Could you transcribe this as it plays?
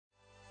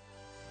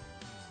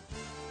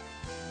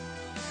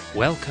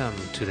Welcome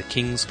to the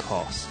King's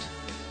Cast,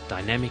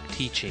 dynamic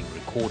teaching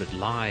recorded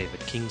live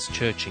at King's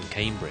Church in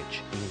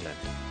Cambridge, England.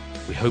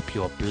 We hope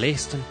you are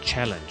blessed and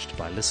challenged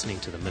by listening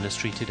to the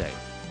ministry today.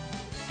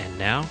 And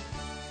now,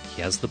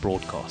 here's the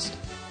broadcast.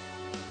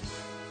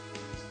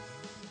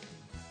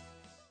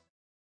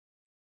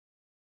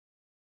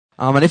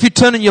 And if you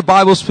turn in your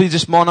Bibles, please,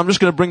 this morning, I'm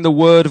just going to bring the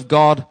Word of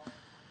God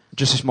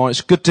just this morning.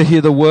 It's good to hear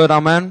the Word,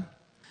 amen.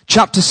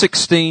 Chapter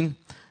 16,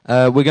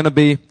 we're going to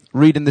be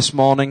reading this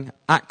morning,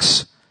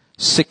 Acts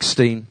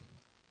 16,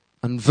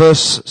 and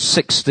verse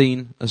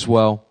 16 as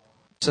well.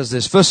 It says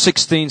this, verse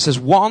 16 says,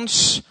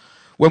 "Once,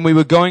 when we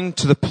were going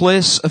to the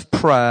place of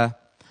prayer,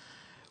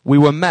 we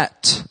were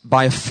met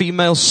by a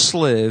female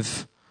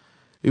slave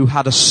who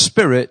had a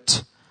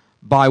spirit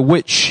by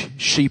which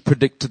she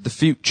predicted the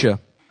future.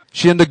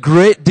 She earned a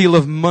great deal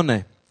of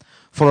money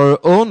for her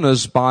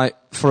owners by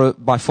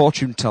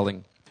fortune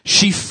telling.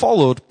 She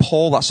followed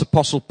Paul, that's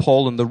Apostle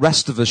Paul, and the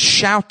rest of us,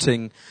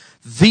 shouting,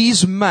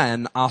 'These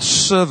men are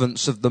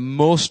servants of the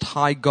Most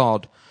High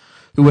God,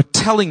 who are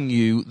telling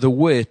you the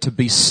way to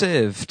be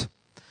saved.'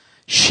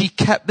 She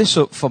kept this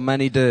up for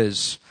many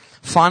days.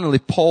 Finally,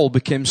 Paul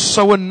became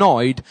so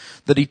annoyed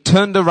that he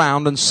turned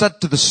around and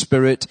said to the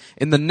spirit,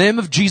 'In the name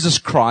of Jesus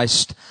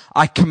Christ,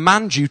 I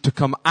command you to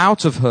come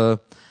out of her.'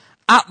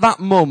 At that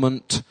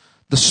moment,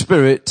 the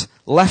spirit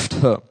left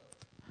her.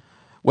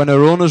 When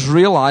her owners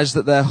realized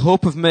that their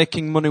hope of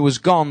making money was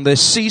gone, they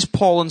seized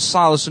Paul and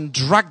Silas and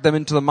dragged them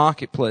into the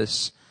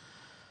marketplace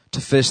to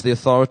face the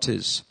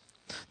authorities.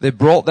 They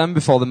brought them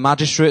before the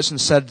magistrates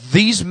and said,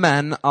 'These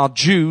men are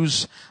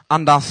Jews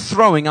and are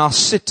throwing our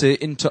city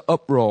into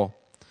uproar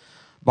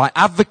by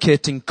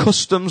advocating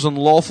customs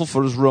unlawful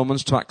for us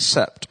Romans to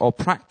accept or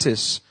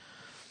practice.'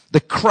 The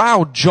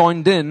crowd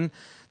joined in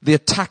the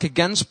attack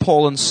against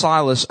Paul and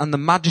Silas, and the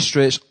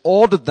magistrates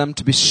ordered them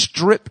to be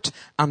stripped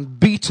and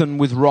beaten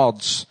with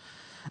rods.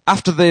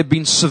 After they had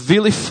been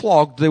severely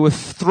flogged, they were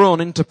thrown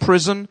into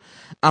prison,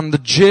 and the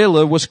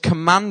jailer was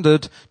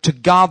commanded to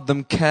guard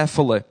them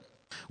carefully.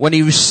 When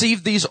he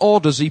received these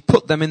orders, he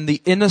put them in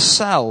the inner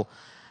cell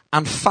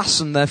and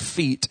fastened their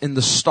feet in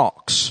the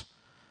stocks.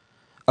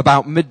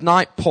 About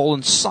midnight, Paul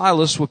and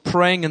Silas were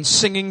praying and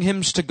singing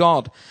hymns to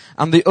God,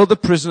 and the other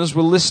prisoners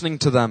were listening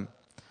to them.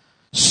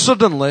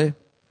 Suddenly,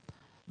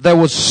 there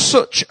was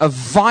such a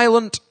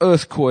violent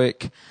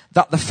earthquake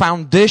that the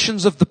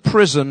foundations of the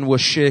prison were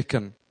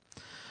shaken.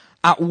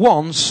 At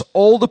once,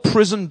 all the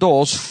prison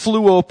doors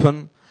flew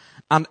open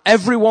and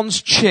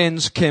everyone's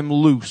chains came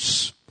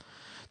loose.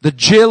 The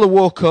jailer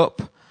woke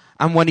up,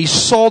 and when he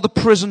saw the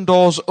prison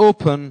doors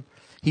open,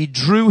 he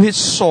drew his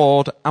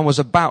sword and was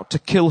about to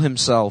kill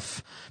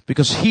himself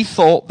because he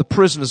thought the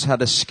prisoners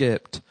had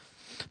escaped.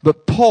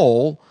 But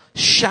Paul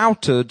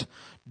shouted,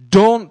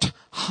 'Don't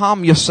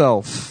harm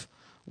yourself.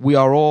 We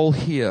are all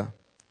here.'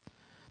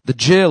 The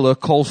jailer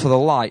called for the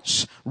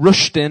lights,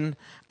 rushed in,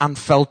 and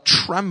fell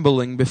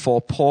trembling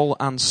before Paul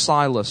and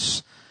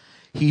Silas.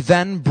 He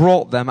then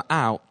brought them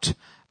out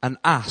and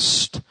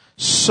asked,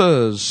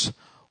 'Sirs,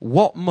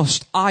 what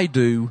must I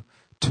do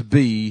to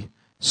be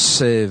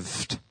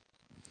saved?'"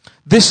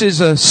 This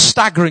is a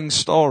staggering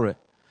story.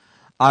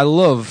 I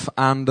love,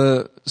 and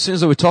as soon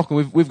as we're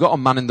talking, we've got a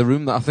man in the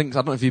room that I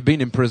don't know if you've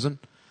been in prison,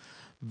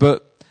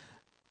 but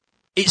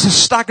it's a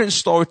staggering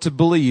story to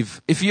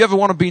believe. If you ever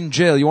want to be in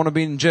jail, you want to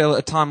be in jail at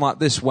a time like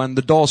this when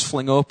the doors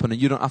fling open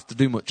and you don't have to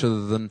do much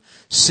other than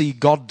see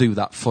God do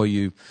that for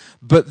you.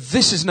 But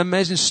this is an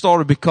amazing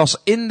story because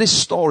in this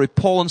story,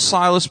 Paul and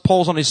Silas,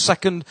 Paul's on his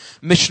second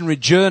missionary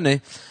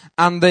journey,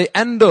 and they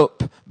end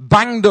up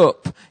banged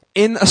up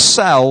in a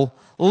cell,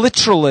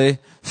 literally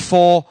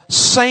for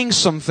saying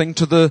something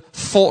to the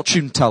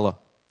fortune teller.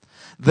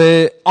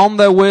 They're on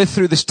their way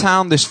through this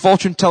town. This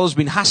fortune teller's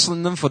been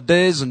hassling them for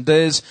days and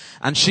days,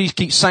 and she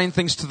keeps saying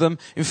things to them.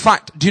 In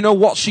fact, do you know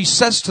what she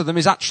says to them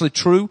is actually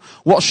true?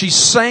 What she's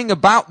saying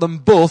about them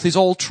both is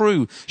all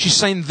true. She's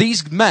saying,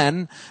 "These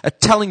men are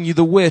telling you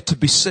the way to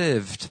be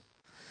saved."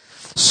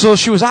 So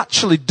she was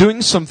actually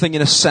doing something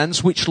in a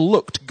sense which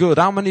looked good.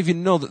 How many of you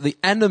know that the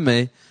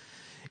enemy,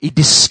 he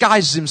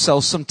disguises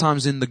himself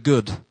sometimes in the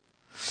good?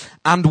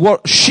 And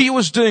what she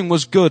was doing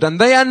was good. And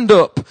they end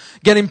up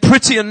getting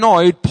pretty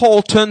annoyed.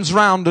 Paul turns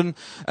around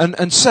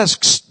and says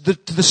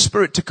to the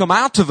spirit to come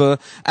out of her,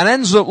 and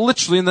ends up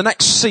literally in the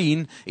next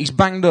scene, he's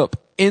banged up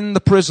in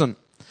the prison.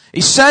 He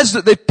says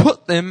that they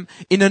put them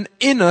in an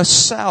inner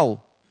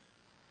cell.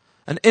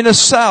 An inner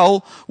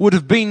cell would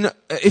have been,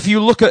 if you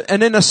look at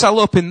an inner cell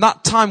up in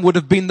that time, would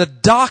have been the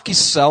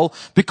darkest cell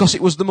because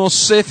it was the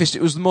most safest,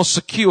 it was the most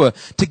secure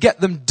to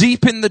get them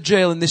deep in the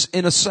jail in this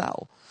inner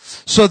cell.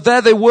 So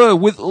there they were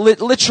with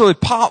literally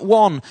part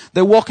one.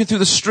 They're walking through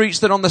the streets.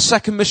 They're on their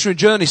second missionary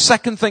journey.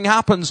 Second thing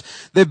happens.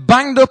 They're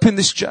banged up in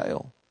this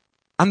jail.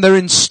 And they're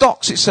in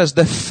stocks. It says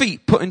their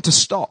feet put into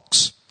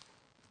stocks.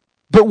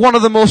 But one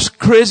of the most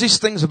craziest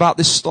things about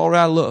this story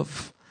I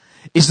love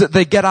is that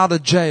they get out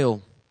of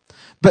jail.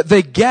 But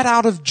they get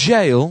out of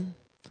jail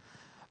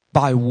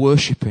by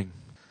worshipping.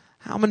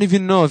 How many of you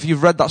know, if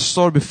you've read that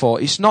story before,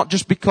 it's not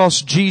just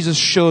because Jesus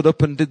showed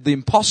up and did the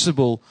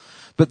impossible,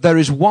 But there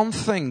is one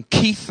thing,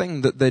 key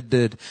thing that they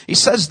did. He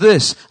says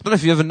this, I don't know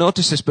if you ever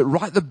noticed this, but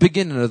right at the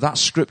beginning of that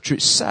scripture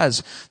it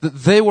says that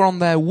they were on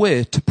their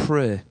way to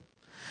pray.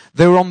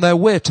 They were on their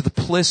way to the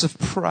place of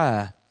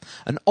prayer.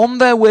 And on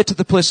their way to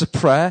the place of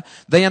prayer,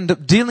 they end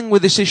up dealing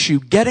with this issue,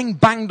 getting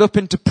banged up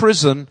into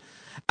prison,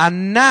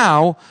 and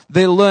now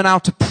they learn how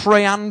to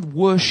pray and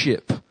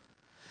worship.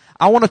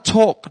 I want to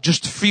talk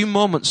just a few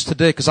moments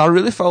today, because I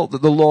really felt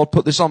that the Lord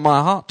put this on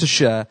my heart to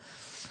share,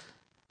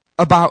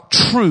 about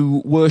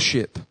true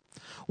worship.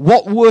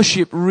 What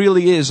worship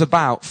really is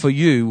about for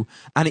you,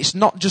 and it's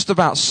not just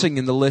about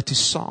singing the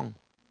latest song.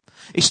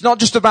 It's not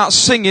just about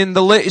singing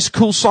the latest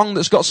cool song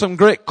that's got some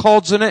great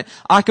chords in it.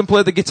 I can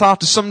play the guitar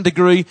to some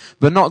degree,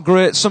 but not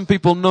great. Some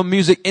people know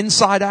music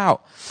inside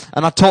out.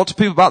 And I talk to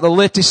people about the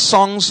latest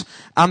songs,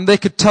 and they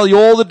could tell you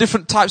all the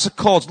different types of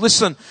chords.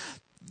 Listen,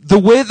 the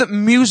way that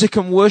music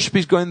and worship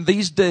is going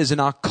these days in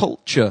our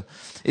culture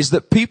is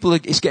that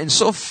it's getting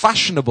so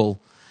fashionable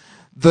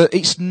that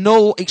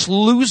it's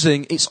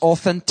losing its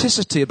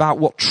authenticity about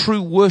what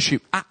true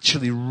worship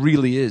actually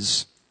really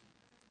is.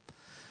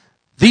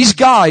 These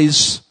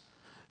guys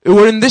who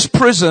were in this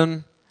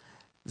prison,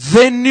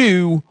 they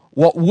knew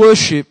what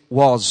worship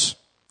was.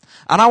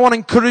 And I want to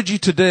encourage you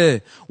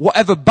today,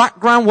 whatever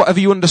background, whatever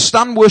you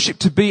understand worship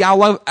to be,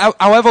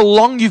 however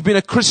long you've been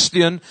a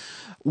Christian,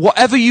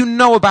 whatever you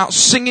know about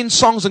singing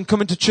songs and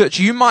coming to church,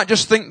 you might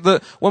just think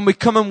that when we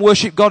come and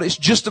worship God, it's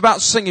just about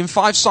singing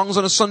 5 songs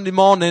on a Sunday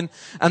morning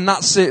and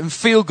that's it, and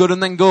feel good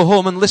and then go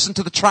home and listen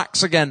to the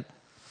tracks again.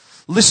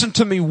 Listen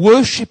to me,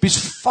 worship is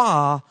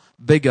far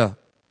bigger.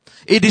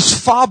 It is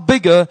far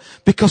bigger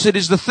because it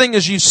is the thing,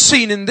 as you've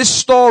seen in this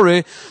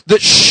story,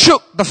 that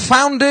shook the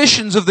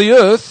foundations of the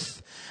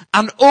earth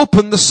and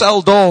opened the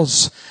cell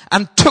doors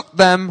and took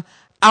them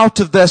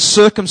out of their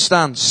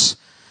circumstance.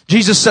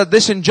 Jesus said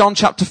this in John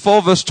chapter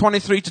 4 verse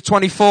 23 to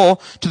 24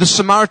 to the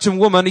Samaritan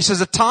woman. He says,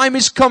 "A time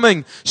is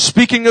coming,"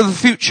 speaking of the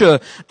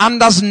future,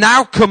 "and has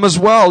now come as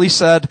well," he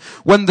said,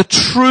 "when the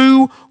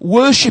true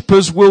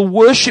worshippers will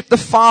worship the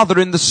Father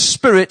in the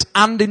Spirit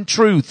and in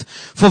truth.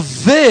 For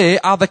they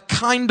are the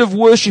kind of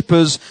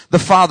worshippers the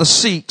Father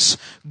seeks.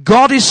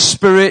 God is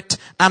Spirit,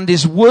 and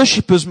His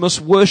worshippers must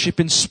worship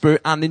in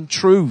spirit and in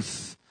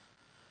truth."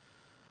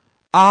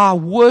 Our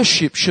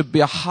worship should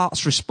be a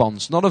heart's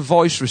response, not a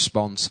voice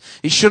response.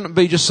 It shouldn't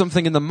be just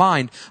something in the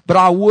mind, but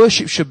our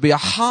worship should be a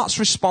heart's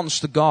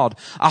response to God.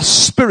 Our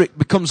spirit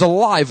becomes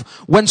alive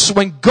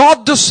when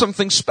God does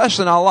something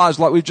special in our lives,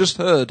 like we've just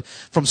heard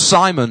from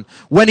Simon,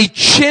 when He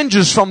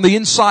changes from the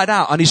inside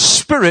out and His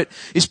Spirit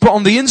is put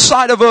on the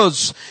inside of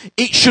us,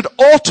 it should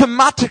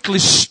automatically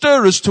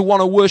stir us to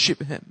want to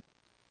worship Him.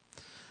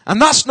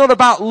 And that's not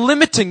about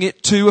limiting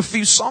it to a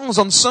few songs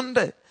on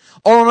Sunday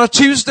or on a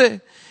Tuesday.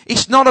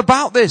 It's not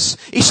about this.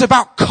 It's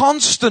about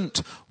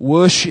constant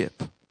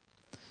worship.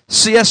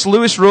 C.S.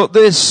 Lewis wrote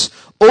this,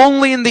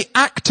 "Only in the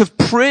act of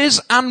praise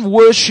and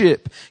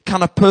worship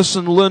can a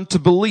person learn to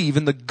believe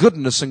in the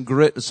goodness and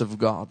greatness of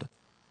God."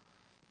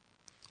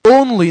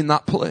 Only in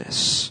that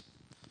place.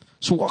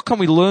 So what can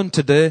we learn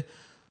today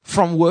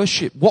from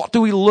worship? What do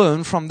we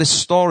learn from this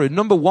story?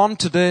 Number one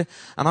today,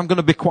 and I'm going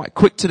to be quite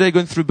quick today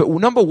going through, but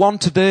number one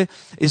today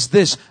is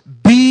this: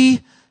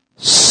 be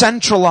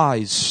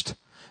centralized.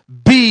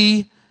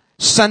 Be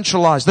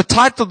centralized. The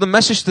title of the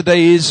message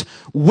today is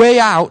Way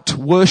Out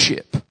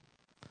Worship.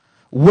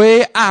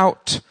 Way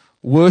Out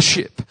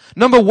Worship.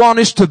 Number one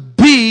is to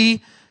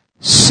be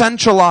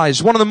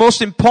centralized. One of the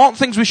most important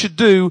things we should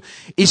do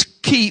is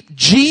keep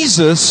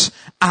Jesus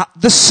at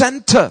the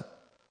center.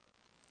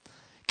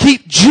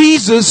 Keep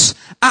Jesus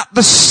at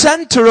the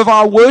center of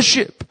our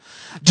worship.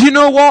 Do you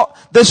know what?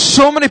 There's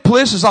so many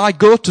places I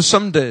go to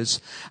some days,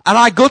 and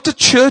I go to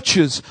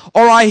churches,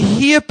 or I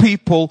hear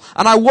people,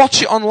 and I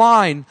watch it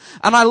online,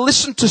 and I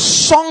listen to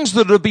songs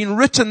that have been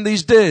written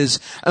these days,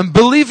 and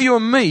believe you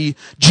and me,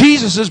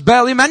 Jesus is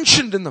barely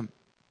mentioned in them.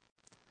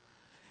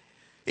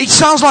 It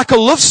sounds like a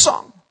love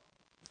song.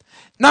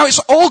 Now, it's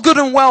all good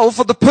and well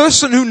for the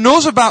person who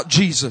knows about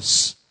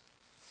Jesus.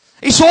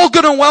 It's all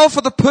good and well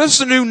for the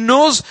person who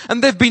knows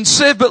and they've been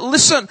saved. But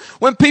listen,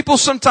 when people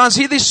sometimes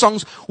hear these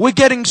songs, we're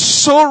getting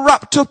so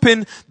wrapped up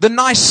in the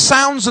nice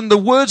sounds and the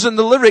words and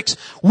the lyrics.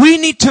 We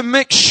need to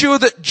make sure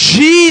that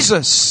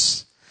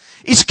Jesus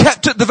is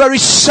kept at the very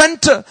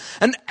center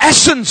and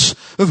essence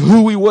of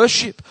who we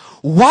worship.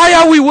 Why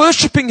are we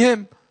worshiping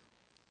Him?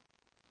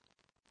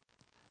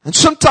 And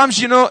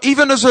sometimes,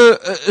 even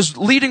as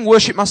leading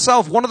worship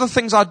myself, one of the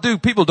things I do,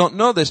 people don't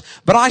know this,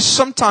 but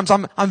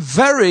I'm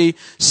very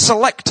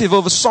selective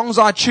over songs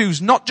I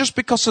choose, not just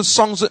because of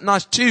songs that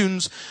nice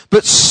tunes,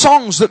 but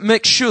songs that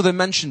make sure they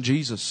mention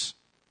Jesus.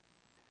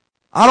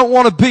 I don't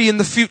want to be in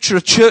the future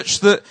a church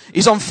that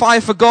is on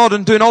fire for God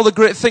and doing all the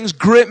great things,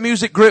 great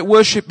music, great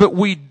worship, but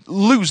we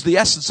lose the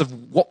essence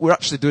of what we're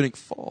actually doing it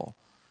for.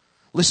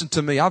 Listen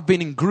to me, I've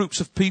been in groups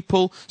of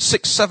people,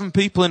 6, 7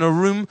 people in a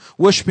room,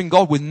 worshipping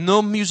God with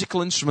no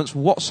musical instruments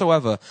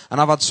whatsoever, and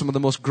I've had some of the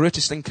most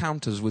greatest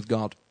encounters with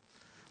God.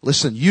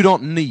 Listen, you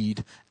don't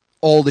need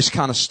all this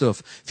kind of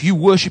stuff. If you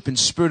worship in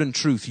spirit and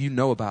truth, you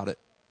know about it.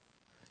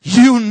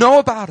 You know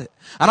about it.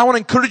 And I want to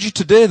encourage you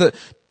today that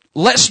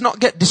let's not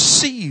get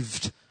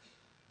deceived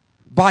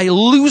by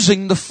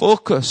losing the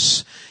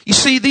focus. You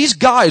see, these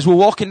guys were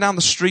walking down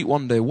the street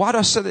one day. Why do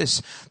I say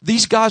this?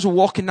 These guys were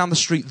walking down the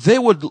street. They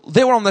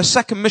were on their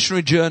second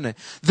missionary journey.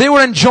 They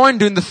were enjoying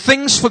doing the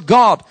things for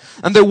God.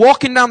 And they're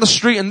walking down the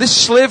street, and this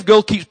slave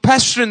girl keeps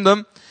pestering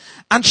them.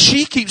 And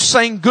she keeps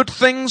saying good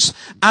things,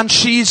 and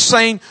she's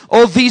saying,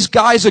 oh, these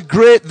guys are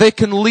great. They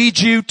can lead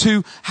you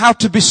to how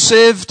to be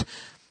saved.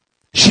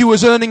 She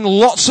was earning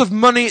lots of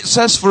money, it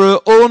says, for her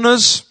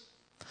owners.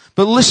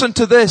 But listen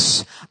to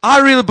this.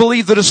 I really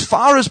believe that as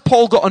far as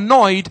Paul got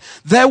annoyed,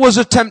 there was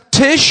a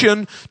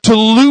temptation to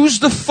lose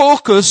the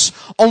focus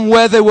on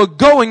where they were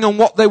going and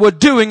what they were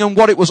doing and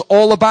what it was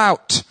all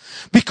about.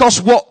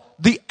 Because what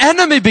the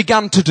enemy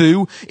began to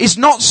do is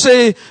not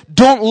say,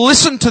 don't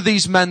listen to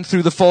these men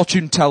through the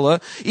fortune teller.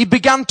 He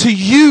began to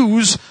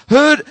use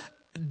her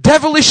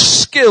devilish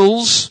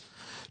skills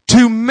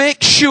to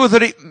make sure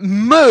that it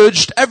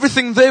merged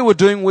everything they were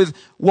doing with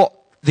what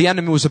the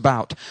enemy was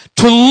about.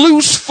 To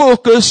lose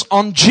focus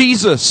on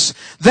Jesus.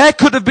 There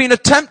could have been a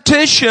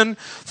temptation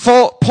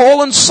for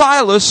Paul and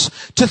Silas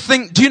to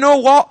think, do you know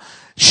what?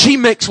 She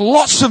makes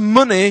lots of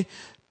money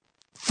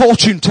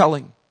fortune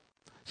telling,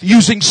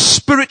 using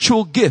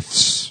spiritual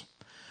gifts.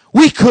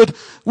 We could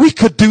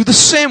do the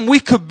same.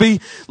 We could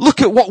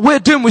look at what we're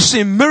doing. We're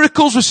seeing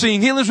miracles, we're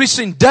seeing healings, we're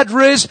seeing dead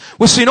raised,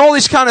 we're seeing all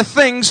these kind of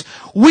things.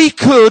 We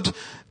could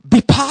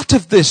be part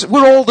of this.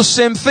 We're all the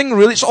same thing,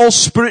 really. It's all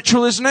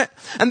spiritual, isn't it?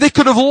 And they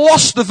could have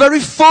lost the very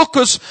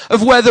focus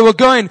of where they were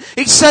going.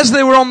 It says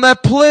they were on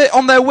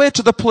their way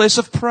to the place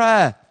of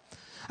prayer.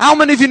 How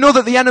many of you know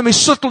that the enemy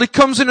subtly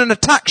comes in and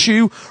attacks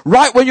you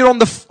right when you're on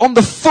the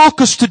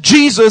focus to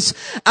Jesus,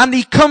 and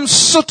he comes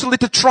subtly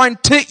to try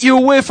and take you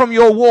away from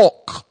your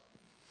walk?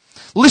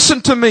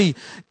 Listen to me.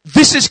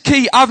 This is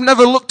key. I've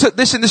never looked at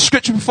this in the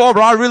scripture before,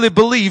 but I really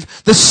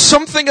believe there's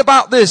something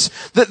about this,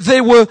 that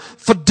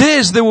for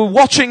days they were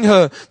watching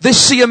her. They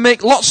see her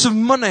make lots of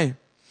money.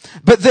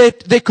 But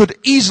they could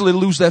easily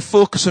lose their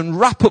focus and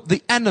wrap up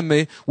the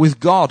enemy with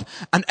God.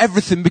 And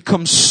everything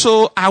becomes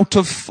so out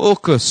of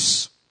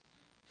focus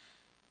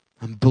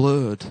and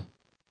blurred.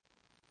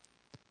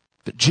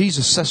 But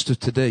Jesus says to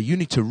today, you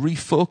need to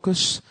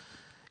refocus.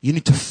 You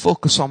need to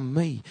focus on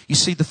me. You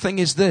see, the thing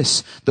is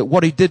this, that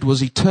what he did was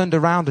he turned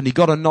around and he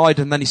got annoyed,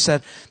 and then he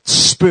said,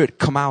 Spirit,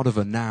 come out of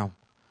her now.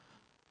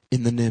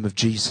 In the name of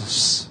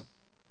Jesus.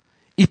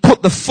 He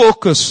put the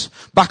focus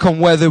back on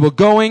where they were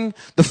going,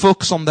 the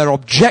focus on their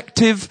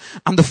objective,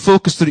 and the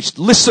focus that it's,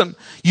 listen,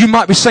 you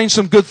might be saying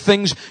some good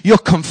things, you're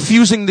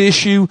confusing the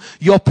issue,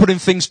 you're putting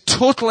things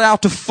totally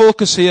out of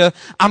focus here.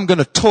 I'm going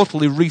to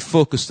totally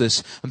refocus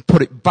this and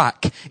put it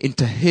back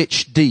into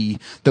HD,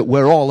 that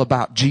we're all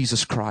about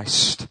Jesus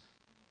Christ.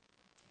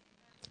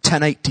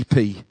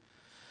 1080p.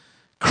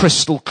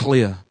 Crystal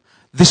clear.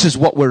 This is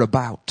what we're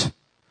about.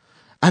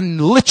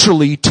 And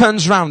literally he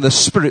turns around, the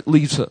Spirit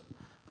leaves her.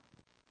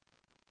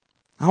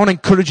 I want to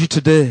encourage you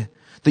today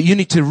that you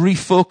need to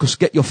refocus,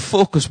 get your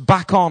focus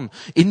back on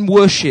in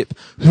worship.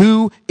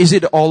 Who is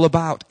it all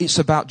about? It's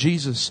about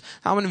Jesus.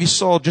 How many of you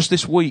saw just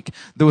this week,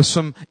 there were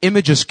some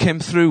images came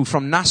through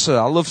from NASA.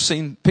 I love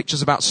seeing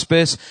pictures about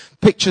space.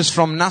 Pictures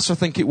from NASA, I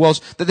think it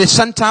was, that they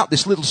sent out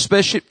this little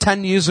spaceship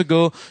 10 years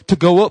ago to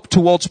go up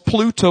towards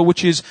Pluto,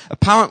 which is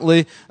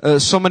apparently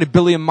so many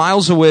billion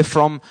miles away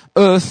from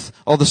Earth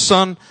or the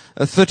Sun,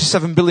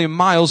 37 billion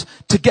miles,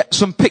 to get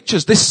some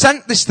pictures. They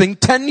sent this thing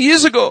 10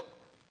 years ago.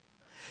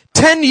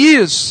 10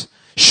 years.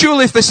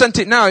 Surely if they sent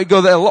it now, it'd go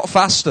there a lot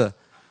faster.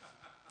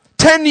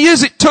 10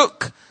 years it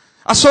took.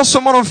 I saw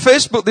someone on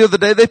Facebook the other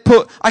day, they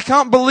put, I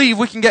can't believe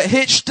we can get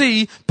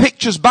HD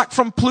pictures back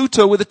from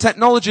Pluto with the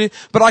technology,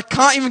 but I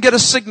can't even get a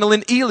signal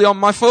in Ely on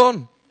my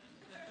phone.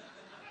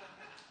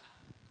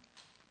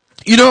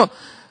 You know,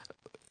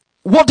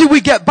 what did we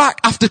get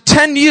back? After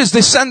 10 years,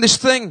 they sent this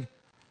thing.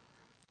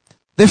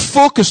 They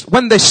focused,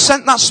 when they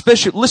sent that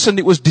spaceship, listen,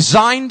 it was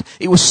designed,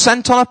 it was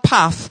sent on a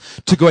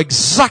path to go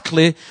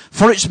exactly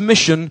for its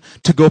mission,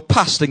 to go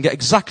past and get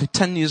exactly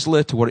 10 years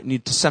later what it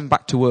needed to send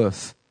back to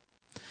Earth.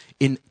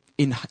 In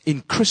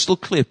crystal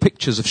clear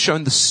pictures of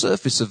showing the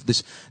surface of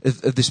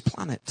this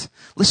planet.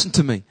 Listen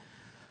to me.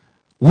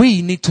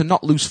 We need to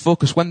not lose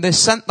focus. When they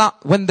sent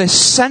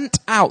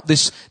out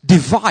this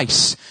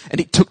device, and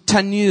it took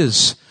 10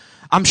 years,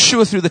 I'm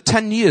sure through the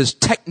 10 years,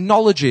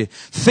 technology,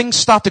 things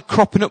started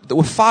cropping up that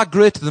were far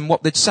greater than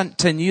what they'd sent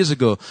 10 years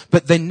ago.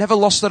 But they never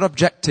lost their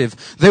objective.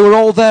 They were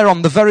all there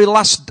on the very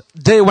last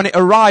day when it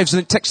arrives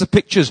and it takes the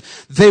pictures.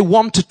 They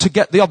wanted to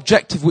get the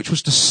objective, which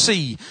was to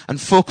see and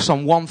focus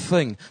on one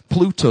thing,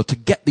 Pluto, to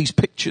get these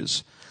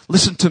pictures.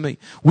 Listen to me.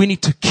 We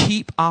need to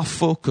keep our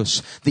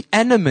focus. The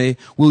enemy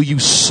will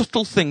use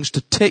subtle things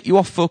to take you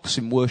off focus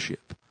in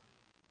worship.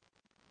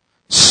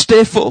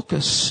 Stay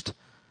focused.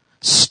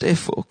 Stay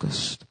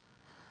focused.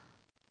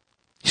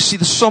 You see,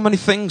 there's so many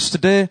things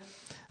today,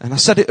 and I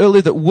said it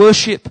earlier, that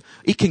worship,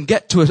 it can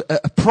get to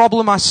a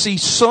problem I see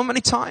so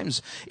many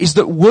times, is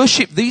that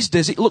worship these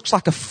days, it looks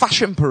like a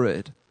fashion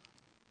parade.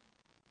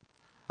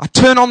 I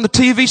turn on the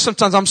TV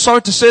sometimes. I'm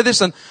sorry to say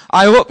this, and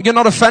I hope you're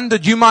not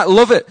offended. You might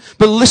love it.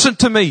 But listen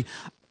to me.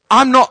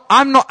 I'm not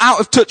out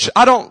of touch.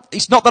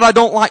 It's not that I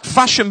don't like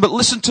fashion, but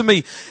listen to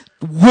me.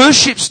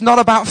 Worship's not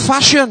about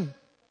fashion.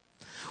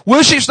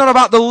 Worship's not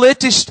about the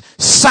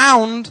latest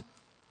sound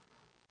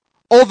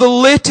or the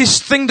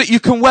latest thing that you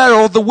can wear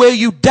or the way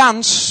you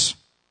dance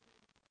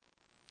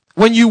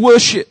when you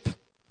worship.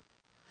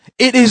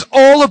 It is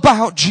all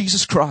about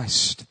Jesus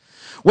Christ.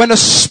 When a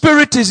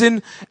spirit is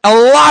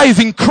alive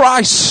in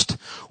Christ,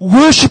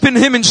 worshiping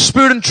Him in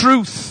spirit and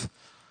truth.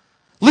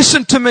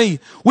 Listen to me.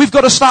 We've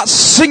got to start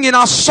singing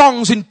our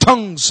songs in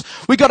tongues.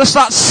 We've got to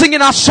start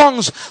singing our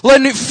songs,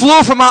 letting it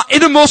flow from our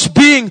innermost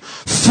being,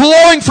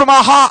 flowing from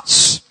our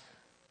hearts.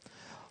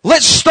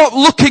 Let's stop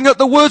looking at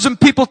the words and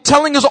people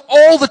telling us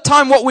all the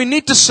time what we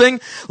need to sing.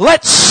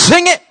 Let's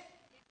sing it.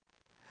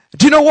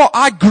 Do you know what?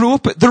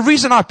 The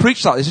reason I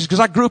preach like this is because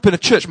I grew up in a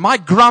church. My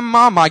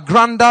grandma, my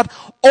granddad,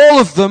 all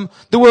of them,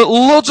 there were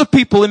loads of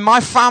people in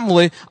my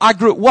family. I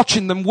grew up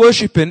watching them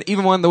worshiping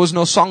even when there was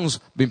no songs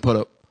being put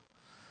up.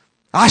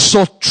 I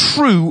saw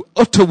true,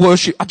 utter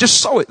worship. I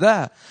just saw it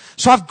there.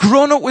 So I've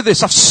grown up with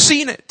this. I've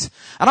seen it.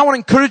 And I want to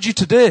encourage you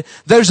today.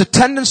 There's a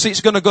tendency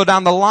it's going to go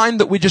down the line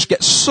that we just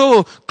get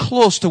so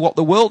close to what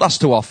the world has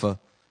to offer.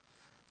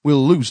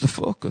 We'll lose the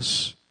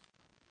focus.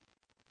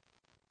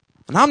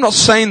 And I'm not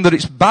saying that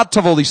it's bad to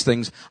have all these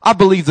things. I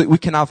believe that we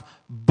can have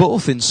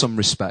both in some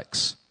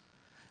respects.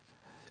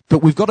 But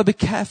we've got to be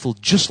careful,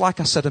 just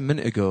like I said a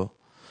minute ago,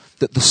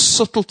 that the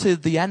subtlety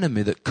of the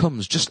enemy that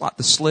comes, just like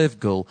the slave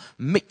girl,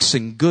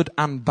 mixing good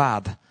and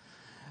bad,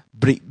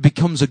 but it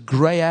becomes a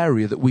grey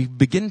area that we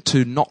begin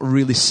to not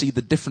really see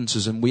the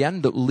differences and we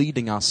end up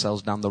leading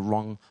ourselves down the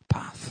wrong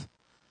path.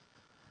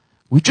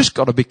 We just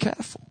got to be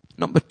careful.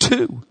 Number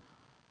 2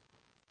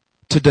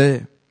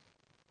 today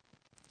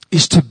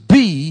is to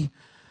be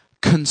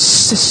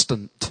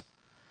consistent.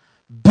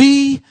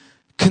 Be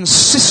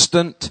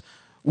consistent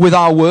with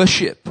our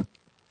worship.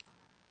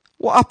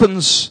 What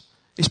happens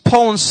is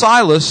Paul and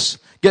Silas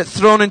get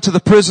thrown into the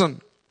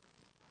prison.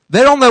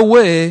 They're on their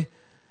way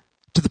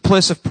to the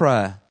place of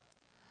prayer.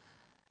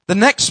 The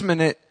next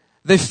minute,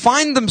 they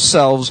find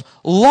themselves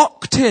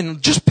locked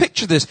in. Just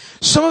picture this.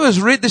 Some of us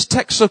read this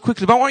text so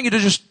quickly, but I want you to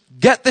just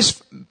get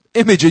this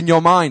image in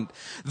your mind.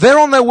 They're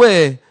on their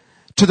way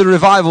to the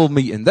revival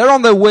meeting. They're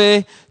on their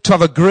way to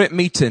have a great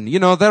meeting. You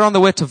know, they're on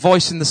their way to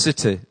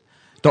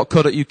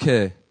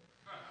voiceinthecity.co.uk.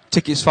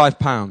 Tickets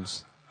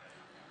 £5.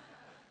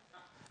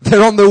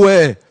 They're on their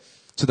way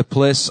to the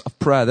place of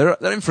prayer.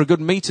 They're in for a good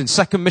meeting.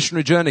 Second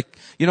missionary journey.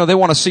 You know, they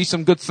want to see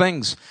some good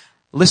things.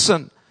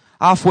 Listen,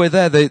 halfway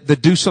there, they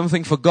do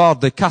something for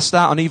God. They cast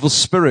out an evil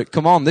spirit.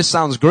 Come on, this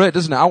sounds great,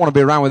 doesn't it? I want to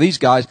be around with these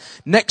guys.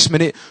 Next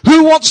minute,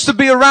 who wants to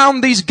be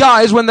around these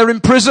guys when they're in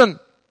prison?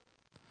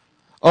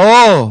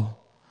 Oh,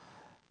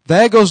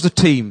 there goes the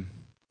team.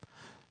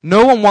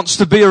 No one wants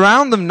to be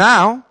around them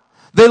now.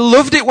 They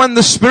loved it when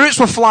the spirits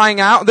were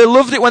flying out. They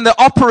loved it when they're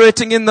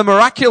operating in the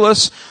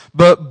miraculous.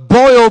 But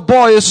boy, oh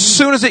boy, as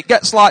soon as it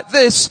gets like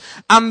this,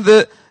 and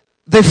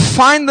they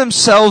find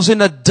themselves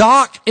in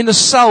a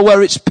cell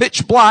where it's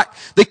pitch black,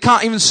 they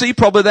can't even see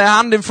probably their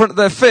hand in front of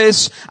their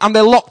face, and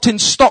they're locked in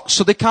stocks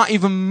so they can't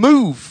even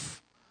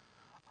move.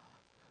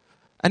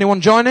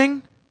 Anyone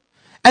joining?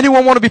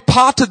 Anyone want to be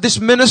part of this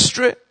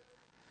ministry?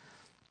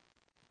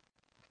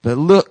 But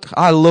look,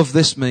 I love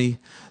this,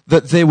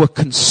 that they were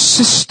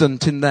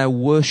consistent in their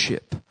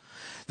worship.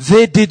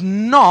 They did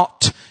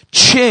not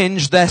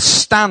change their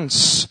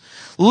stance.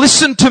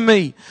 Listen to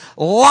me.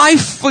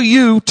 Life for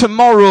you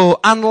tomorrow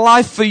and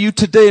life for you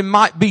today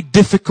might be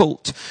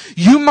difficult.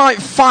 You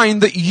might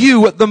find that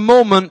you at the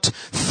moment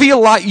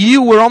feel like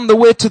you were on the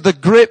way to the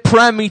great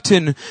prayer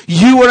meeting.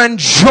 You were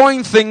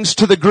enjoying things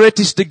to the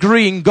greatest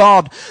degree in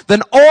God.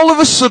 Then all of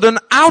a sudden,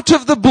 out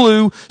of the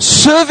blue,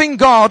 serving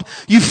God,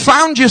 you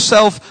found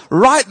yourself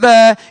right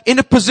there in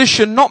a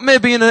position, not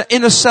maybe in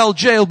a cell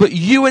jail, but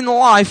you in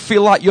life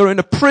feel like you're in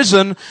a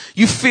prison.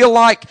 You feel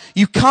like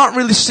you can't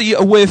really see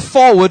a way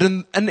forward,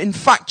 and in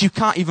fact you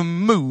can't even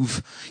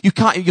move.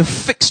 You're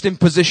fixed in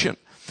position.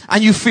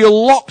 And you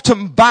feel locked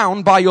and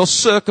bound by your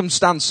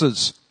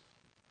circumstances.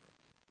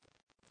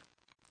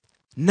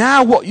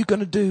 Now what are you going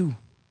to do?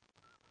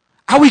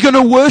 Are we going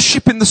to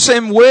worship in the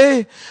same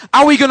way?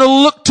 Are we going to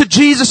look to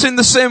Jesus in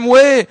the same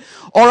way?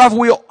 Or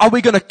are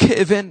we going to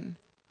cave in?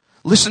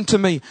 Listen to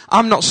me.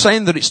 I'm not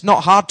saying that it's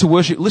not hard to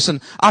worship.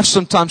 Listen, I've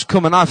sometimes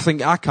come and I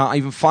think I can't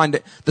even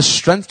find the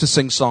strength to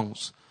sing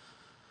songs.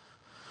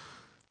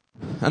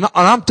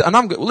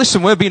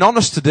 Listen, we're being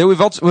honest today. We've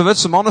had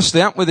some honesty,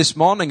 haven't we, this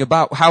morning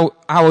about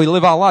how we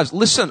live our lives.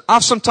 Listen,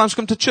 I've sometimes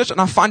come to church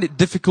and I find it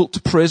difficult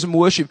to praise and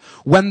worship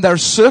when their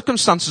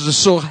circumstances are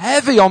so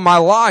heavy on my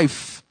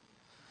life.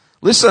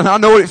 Listen, I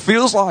know what it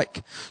feels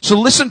like. So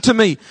listen to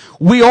me.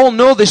 We all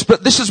know this,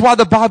 but this is why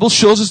the Bible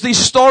shows us these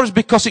stories,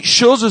 because it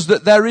shows us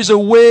that there is a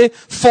way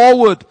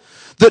forward.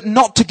 That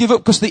not to give up,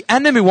 because the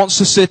enemy wants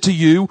to say to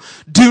you,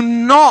 do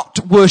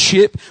not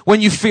worship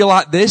when you feel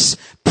like this.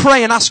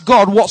 Pray and ask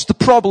God, what's the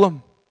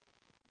problem?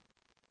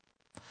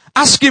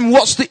 Ask Him,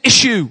 what's the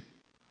issue?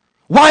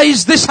 Why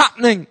is this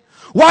happening?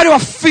 Why do I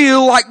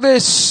feel like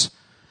this?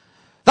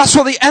 That's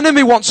what the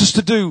enemy wants us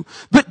to do.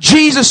 But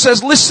Jesus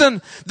says, listen,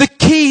 the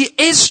key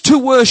is to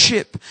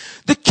worship.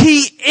 The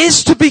key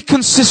is to be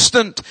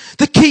consistent.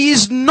 The key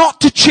is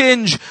not to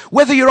change.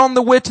 Whether you're on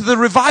the way to the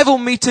revival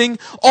meeting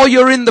or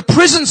you're in the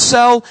prison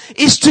cell,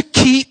 is to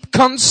keep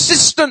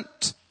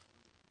consistent.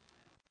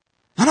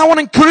 And I want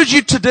to encourage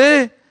you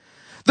today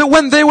that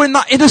when they were in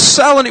that inner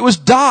cell and it was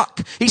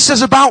dark, he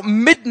says about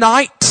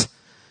midnight.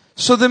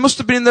 So they must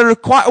have been in there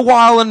quite a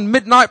while, and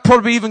midnight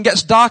probably even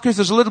gets darker if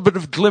there's a little bit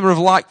of glimmer of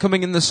light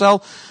coming in the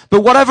cell.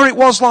 But whatever it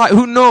was like,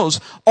 who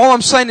knows? All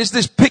I'm saying is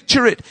this,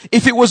 picture it.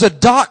 If it was a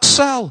dark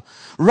cell,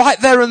 right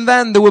there and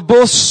then, they were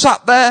both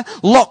sat there,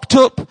 locked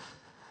up.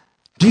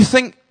 Do you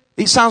think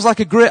it sounds like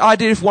a great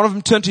idea if one of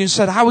them turned to you and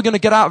said, how are we going to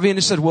get out of here? And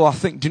he said, well, I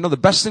think, do you know the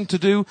best thing to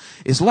do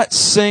is let's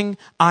sing,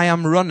 I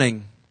Am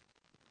Running.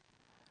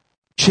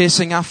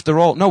 Chasing after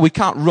all. No, we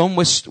can't run.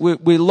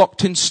 We're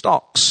locked in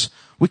stocks.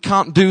 We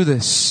can't do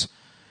this.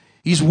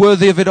 He's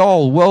worthy of it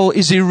all. Well,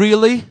 is he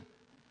really?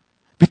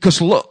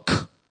 Because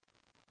look,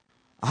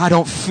 I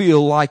don't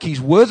feel like he's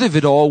worthy of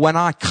it all when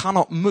I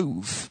cannot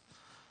move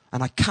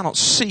and I cannot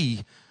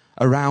see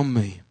around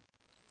me.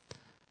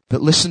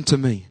 But listen to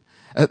me.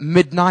 At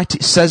midnight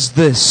it says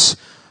this,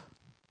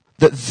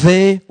 that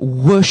they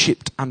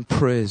worshipped and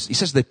praised. He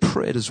says they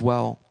prayed as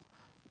well.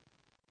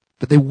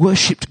 But they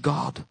worshipped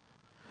God.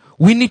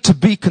 We need to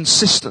be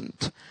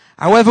consistent.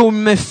 However we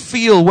may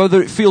feel,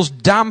 whether it feels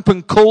damp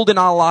and cold in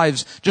our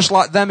lives, just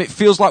like them, it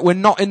feels like we're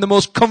not in the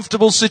most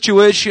comfortable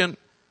situation,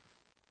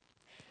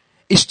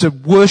 is to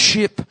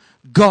worship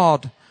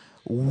God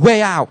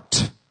way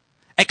out,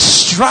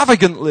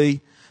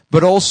 extravagantly,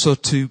 but also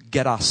to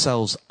get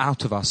ourselves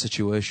out of our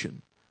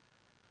situation.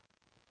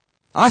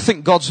 I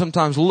think God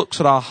sometimes looks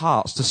at our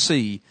hearts to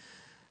see,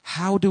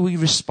 how do we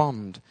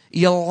respond?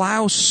 He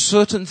allows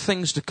certain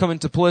things to come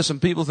into place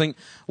and people think,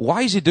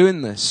 why is he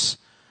doing this?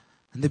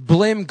 And they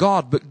blame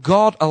God, but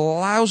God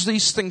allows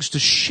these things to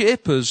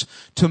shape us,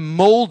 to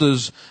mold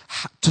us,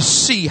 to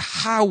see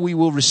how we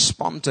will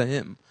respond to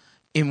him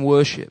in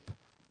worship.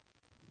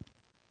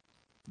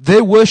 They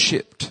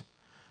worshipped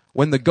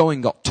when the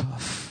going got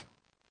tough.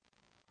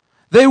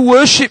 They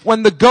worshipped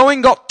when the going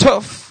got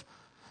tough,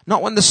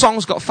 not when the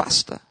songs got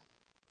faster.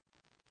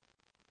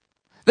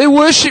 They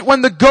worshipped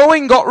when the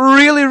going got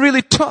really,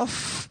 really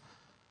tough.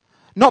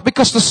 Not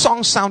because the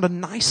song sounded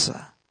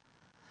nicer,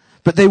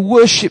 but they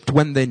worshipped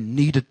when they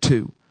needed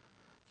to.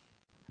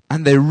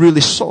 And they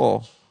really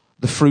saw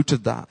the fruit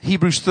of that.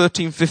 Hebrews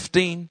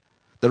 13:15,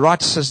 the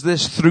writer says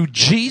this, through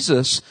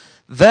Jesus,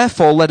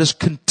 therefore let us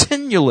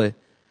continually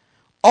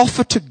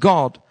offer to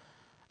God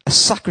a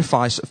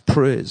sacrifice of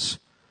praise,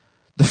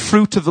 the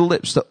fruit of the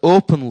lips that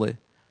openly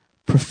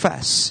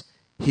profess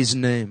his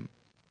name.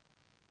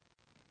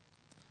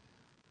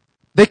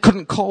 They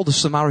couldn't call the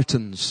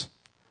Samaritans.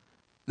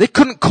 They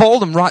couldn't call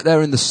them right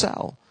there in the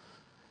cell.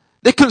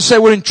 They couldn't say,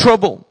 we're in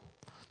trouble.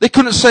 They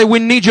couldn't say, we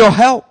need your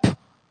help.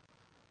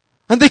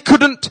 And they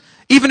couldn't,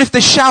 even if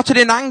they shouted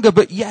in anger,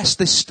 but yes,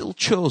 they still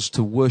chose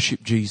to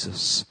worship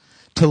Jesus,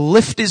 to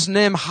lift his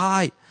name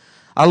high.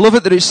 I love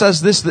it that it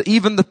says this, that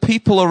even the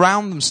people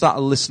around them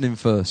started listening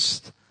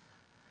first.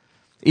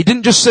 He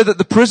didn't just say that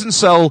the prison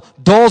cell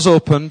doors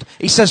opened.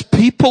 He says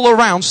people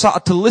around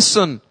started to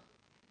listen.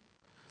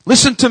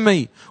 Listen to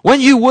me. When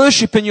you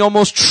worship in your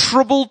most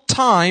troubled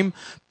time,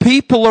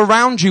 people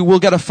around you will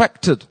get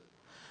affected.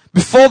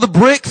 Before the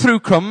breakthrough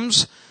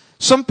comes,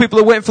 some people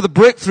are waiting for the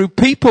breakthrough.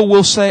 People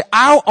will say,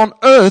 how on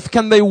earth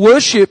can they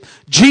worship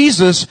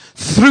Jesus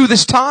through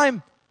this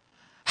time?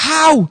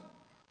 How?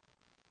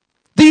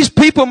 These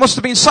people must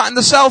have been sat in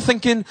the cell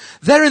thinking,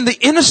 they're in the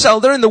inner cell,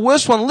 they're in the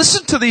worst one.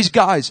 Listen to these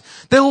guys.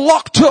 They're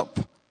locked up,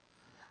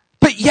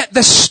 but yet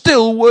they're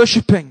still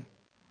worshiping.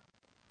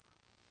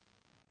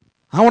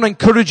 I want to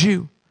encourage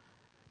you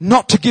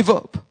not to give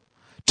up,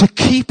 to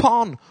keep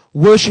on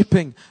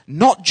worshiping,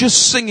 not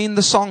just singing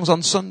the songs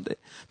on Sunday,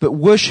 but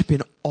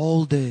worshiping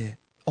all day,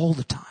 all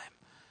the time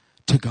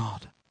to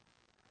God.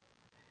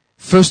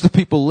 First the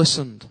people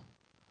listened,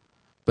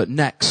 but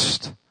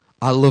next,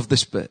 I love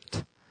this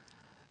bit,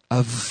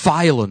 a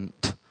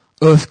violent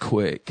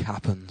earthquake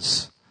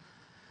happens.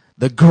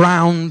 The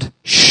ground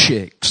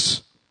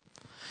shakes.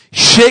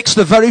 Shakes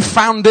the very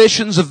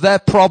foundations of their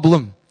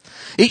problem.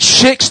 It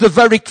shakes the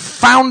very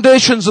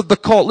foundations of the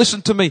court.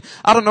 Listen to me.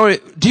 I don't know.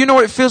 Do you know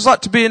what it feels like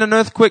to be in an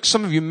earthquake?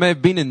 Some of you may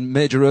have been in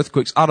major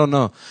earthquakes. I don't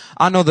know.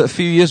 I know that a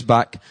few years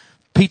back,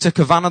 Peter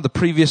Kavanagh, the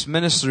previous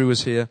minister who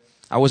was here,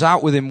 I was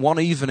out with him one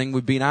evening.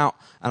 We'd been out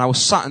and I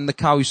was sat in the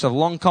car. We used to have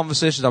long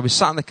conversations. I'd be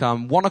sat in the car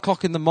and 1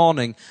 o'clock in the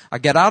morning, I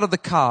get out of the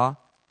car,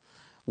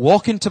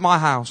 walk into my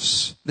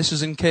house. This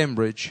is in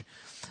Cambridge.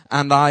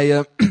 And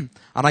I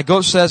go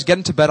upstairs, get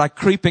into bed, I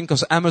creep in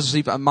because Emma's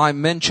asleep, and my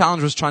main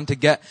challenge was trying to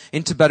get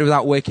into bed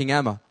without waking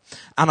Emma.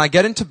 And I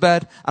get into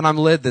bed, and I'm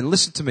laid there.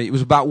 Listen to me, it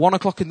was about 1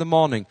 o'clock in the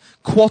morning.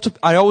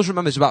 I always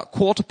remember it's about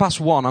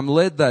 1:15. I'm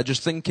laid there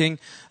just thinking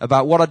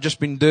about what I'd just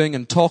been doing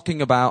and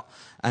talking about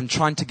and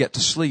trying to get to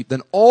sleep.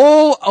 Then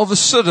all of a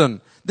sudden,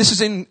 this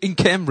is in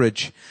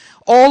Cambridge,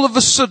 all of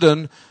a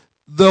sudden,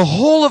 the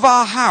whole of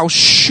our house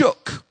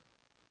shook.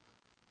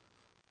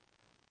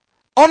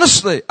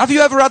 Honestly, have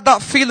you ever had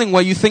that feeling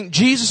where you think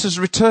Jesus has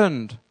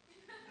returned?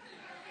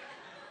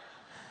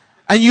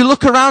 And you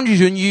look around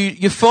you and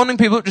you're phoning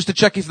people up just to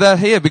check if they're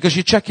here because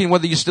you're checking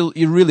whether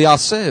you really are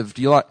saved.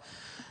 You're like,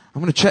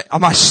 I'm going to check,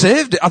 am I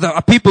saved?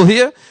 Are people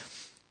here?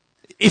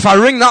 If I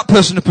ring that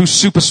person up who's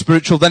super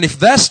spiritual, then if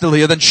they're still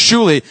here, then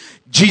surely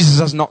Jesus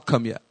has not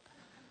come yet.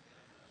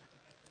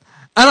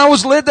 And I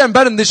was laid there in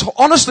bed and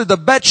honestly, the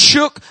bed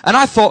shook and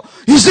I thought,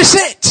 is this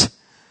it?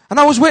 And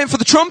I was waiting for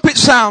the trumpet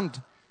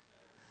sound.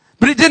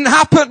 But it didn't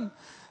happen.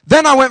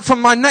 Then I went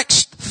from my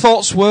next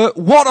thoughts were,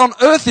 what on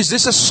earth is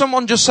this? Has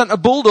someone just sent a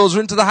bulldozer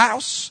into the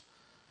house?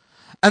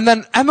 And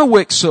then Emma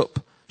wakes up.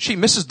 She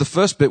misses the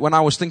first bit when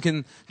I was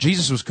thinking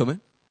Jesus was coming.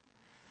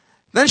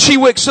 Then she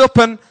wakes up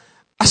and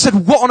I said,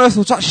 what on earth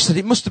was that? She said,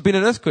 it must have been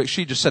an earthquake.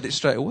 She just said it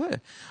straight away.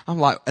 I'm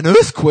like, an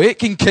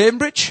earthquake in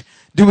Cambridge?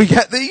 Do we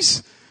get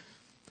these?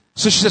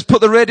 So she says,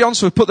 put the radio on.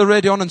 So we put the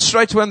radio on and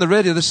straight away on the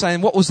radio they're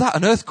saying, what was that?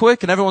 An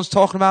earthquake? And everyone's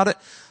talking about it.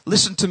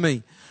 Listen to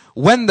me.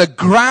 When the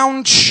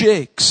ground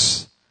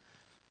shakes,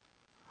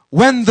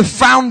 when the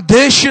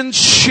foundations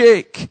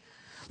shake,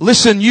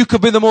 listen, you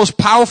could be the most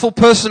powerful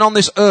person on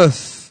this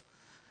earth.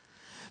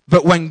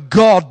 But when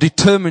God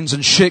determines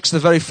and shakes the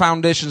very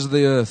foundations of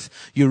the earth,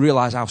 you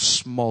realize how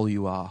small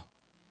you are.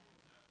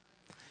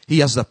 He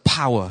has the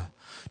power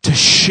to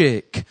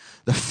shake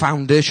the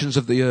foundations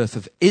of the earth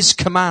of His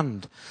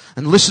command.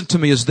 And listen to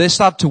me, as they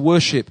start to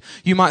worship,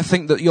 you might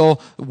think that your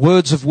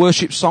words of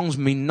worship songs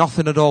mean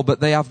nothing at all, but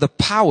they have the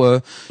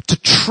power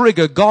to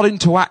trigger God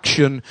into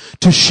action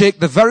to shake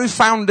the very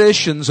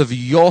foundations of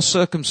your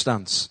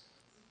circumstance.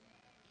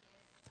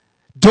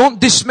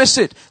 Don't dismiss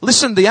it.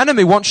 Listen, the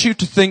enemy wants you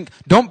to think,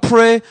 don't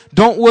pray,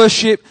 don't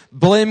worship,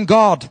 blame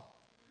God.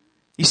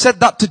 He said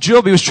that to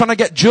Job. He was trying to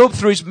get Job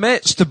through his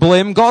mates to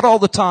blame God all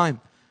the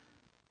time.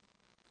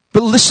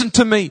 But listen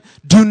to me.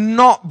 Do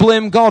not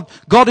blame God.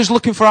 God is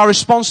looking for our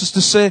responses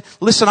to say,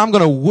 listen, I'm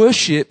going to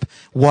worship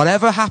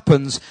whatever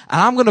happens,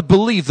 and I'm going to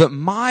believe that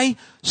my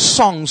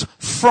songs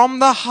from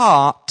the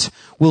heart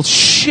will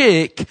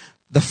shake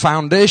the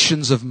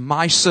foundations of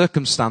my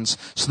circumstance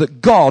so that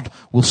God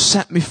will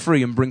set me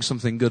free and bring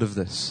something good of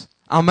this.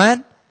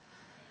 Amen?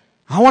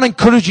 I want to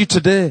encourage you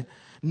today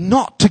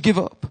not to give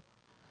up.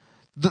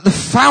 That the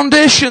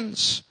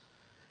foundations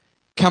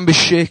can be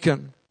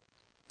shaken.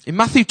 In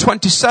Matthew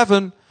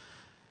 27,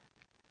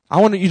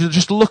 I want you to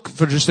just look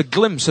for just a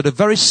glimpse at a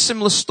very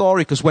similar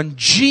story, because when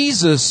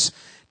Jesus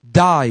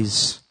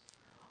dies,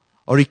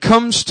 or he's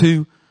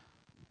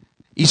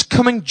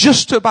coming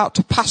just about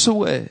to pass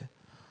away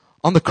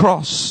on the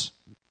cross,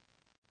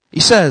 he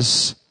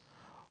says,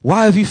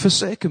 why have you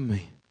forsaken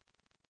me?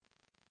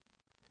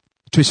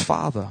 To his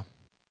Father.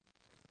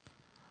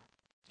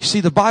 You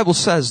see, the Bible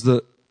says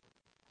that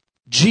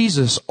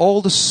Jesus,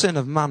 all the sin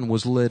of man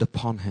was laid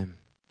upon him.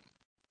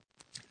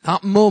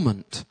 That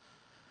moment,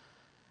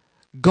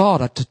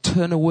 God had to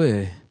turn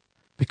away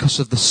because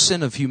of the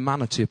sin of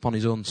humanity upon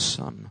his own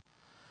Son.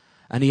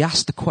 And he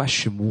asked the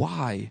question,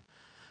 why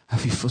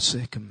have you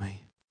forsaken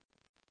me?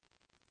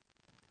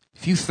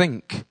 If you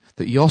think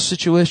that your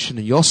situation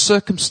and your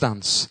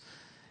circumstance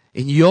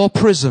in your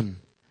prison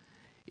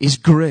is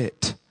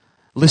great,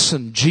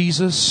 listen,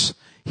 Jesus,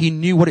 he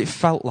knew what it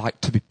felt like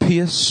to be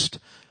pierced,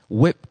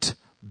 whipped,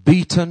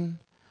 beaten,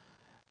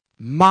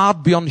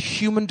 marred beyond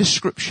human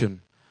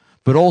description,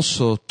 but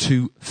also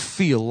to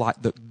feel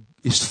like that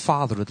his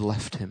Father had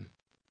left him.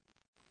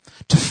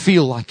 To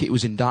feel like it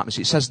was in darkness.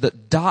 It says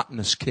that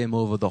darkness came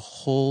over the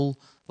whole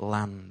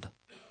land.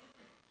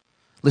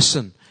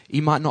 Listen,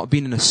 he might not have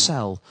been in a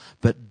cell,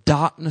 but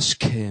darkness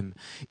came.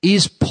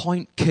 His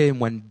point came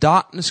when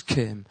darkness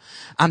came,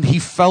 and he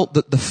felt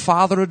that the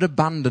Father had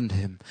abandoned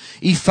him.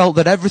 He felt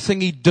that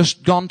everything he'd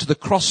just gone to the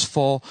cross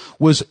for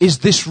was, is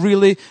this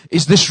really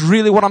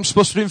what I'm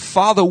supposed to do?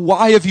 Father,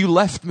 why have you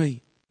left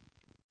me?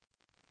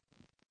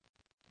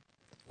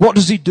 What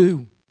does he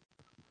do?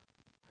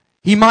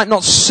 He might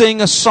not sing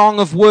a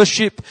song of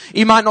worship.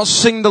 He might not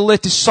sing the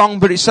latest song,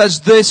 but it says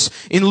this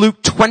in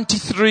Luke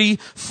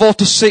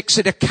 23:46.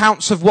 It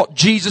accounts of what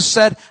Jesus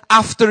said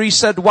after he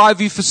said, why have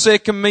you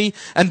forsaken me?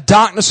 And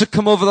darkness had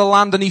come over the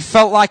land and he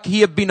felt like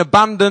he had been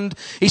abandoned.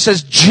 He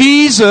says,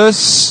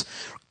 Jesus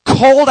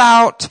called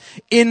out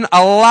in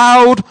a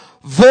loud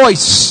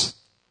voice.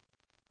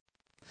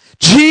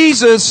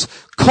 Jesus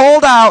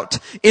called out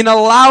in a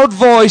loud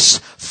voice,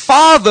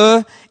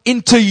 Father,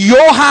 into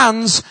your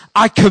hands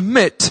I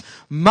commit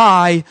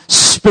my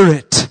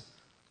spirit.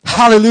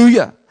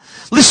 Hallelujah.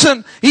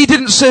 Listen, he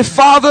didn't say,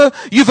 Father,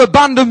 you've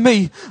abandoned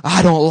me.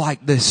 I don't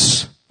like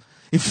this.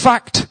 In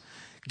fact,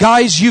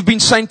 guys, you've been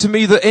saying to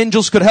me that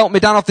angels could help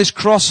me down off this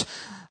cross.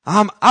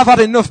 I've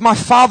had enough. My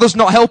Father's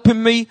not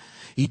helping me.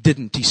 He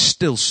didn't. He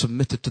still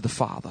submitted to the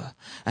Father.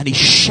 And he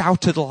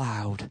shouted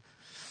aloud.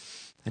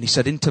 And he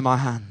said, into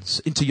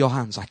your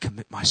hands I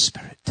commit my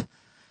spirit.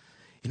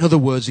 In other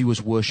words, he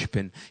was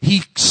worshipping. He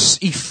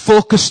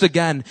focused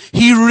again.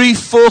 He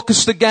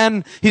refocused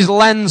again his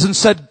lens and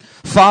said,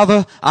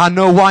 Father, I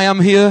know why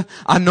I'm here.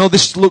 I know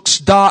this looks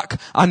dark.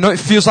 I know it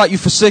feels like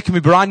you've forsaken me,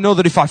 but I know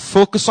that if I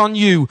focus on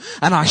you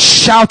and I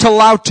shout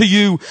aloud to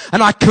you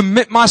and I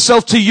commit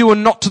myself to you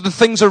and not to the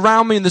things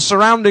around me and the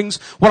surroundings,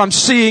 what I'm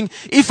seeing,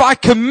 if I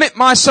commit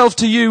myself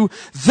to you,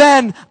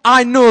 then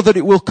I know that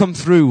it will come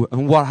through.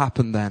 And what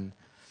happened then?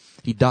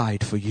 He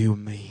died for you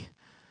and me,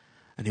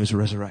 and he was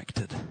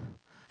resurrected.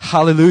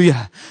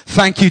 Hallelujah.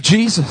 Thank you,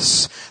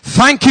 Jesus.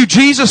 Thank you,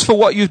 Jesus, for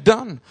what you've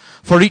done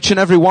for each and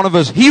every one of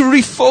us. He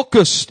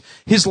refocused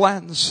his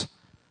lens.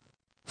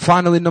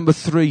 Finally, number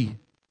 3,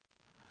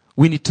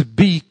 we need to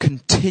be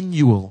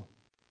continual.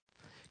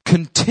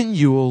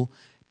 Continual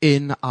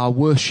in our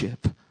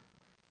worship.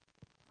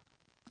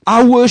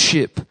 Our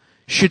worship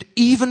should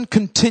even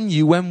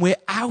continue when we're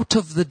out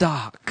of the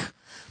dark.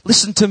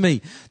 Listen to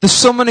me. There's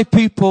so many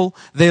people,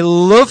 they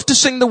love to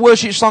sing the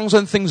worship songs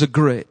when things are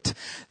great.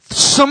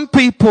 Some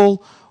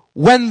people,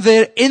 when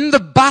they're in the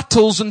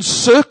battles and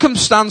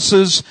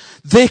circumstances,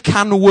 they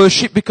can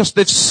worship because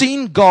they've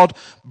seen God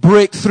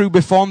break through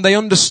before and they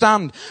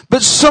understand.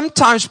 But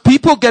sometimes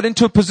people get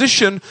into a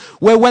position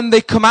where when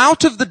they come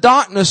out of the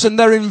darkness and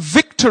they're in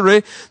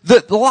victory,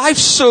 that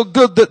life's so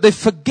good that they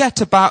forget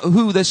about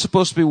who they're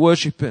supposed to be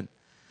worshiping.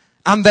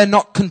 And they're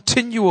not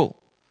continual.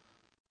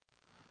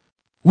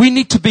 We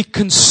need to be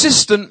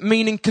consistent,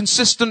 meaning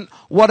consistent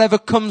whatever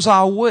comes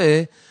our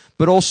way,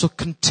 but also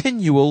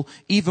continual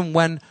even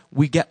when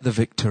we get the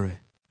victory.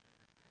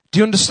 Do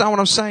you understand what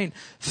I'm saying?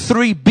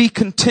 3, be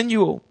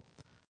continual.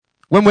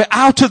 When we're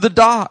out of the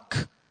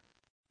dark,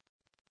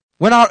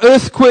 when our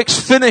earthquake's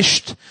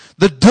finished,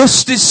 the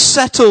dust is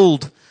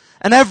settled,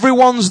 and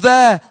everyone's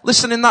there.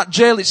 Listen, in that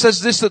jail it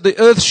says this, that the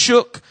earth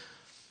shook.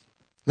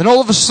 Then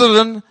all of a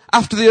sudden,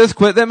 after the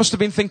earthquake, they must have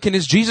been thinking,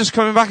 is Jesus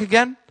coming back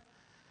again?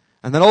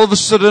 And then all of a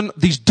sudden,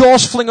 these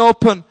doors fling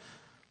open.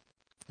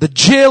 The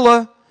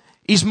jailer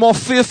is more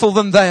fearful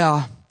than they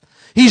are.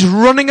 He's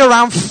running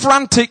around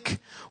frantic,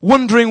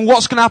 wondering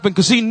what's going to happen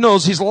because he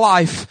knows his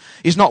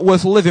life is not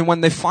worth living when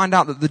they find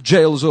out that the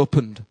jail's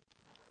opened.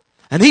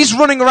 And he's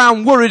running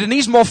around worried and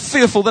he's more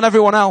fearful than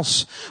everyone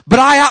else. But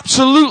I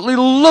absolutely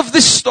love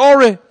this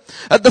story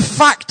at the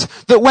fact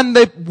that when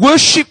they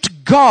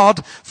worshipped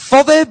God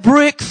for their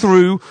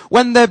breakthrough,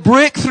 when their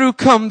breakthrough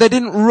come, they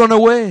didn't run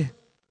away.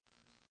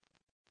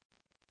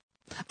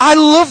 I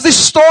love this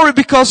story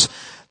because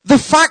the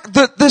fact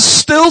that they're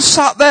still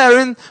sat there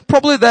and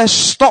probably their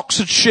stocks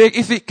had shaken.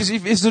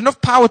 If there's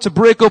enough power to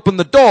break open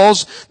the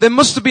doors, there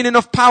must have been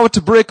enough power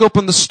to break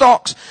open the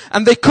stocks,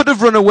 and they could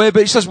have run away,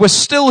 but he says, we're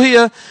still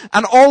here,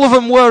 and all of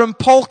them were, and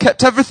Paul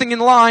kept everything in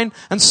line,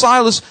 and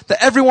Silas,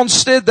 that everyone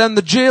stayed there, and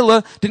the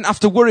jailer didn't have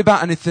to worry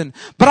about anything.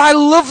 But I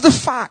love the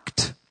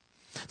fact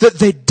that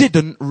they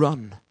didn't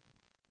run.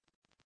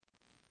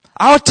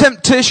 Our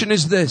temptation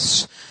is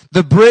this.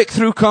 The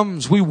breakthrough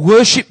comes. We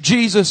worship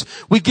Jesus.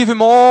 We give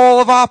him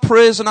all of our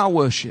praise and our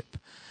worship.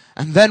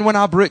 And then when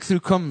our breakthrough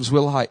comes,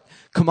 we're like,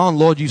 come on,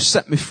 Lord, you've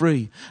set me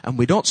free. And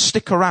we don't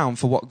stick around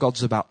for what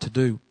God's about to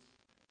do.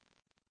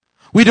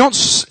 We don't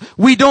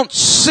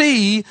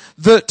see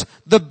that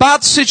the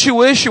bad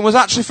situation was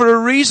actually for a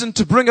reason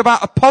to bring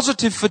about a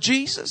positive for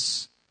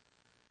Jesus.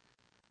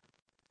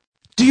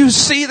 Do you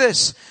see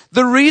this?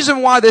 The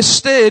reason why they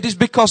stayed is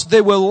because they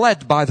were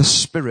led by the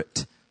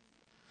Spirit.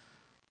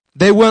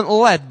 They weren't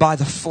led by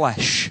the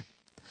flesh.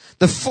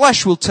 The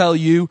flesh will tell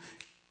you,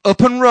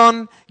 up and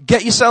run,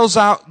 get yourselves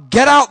out,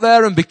 get out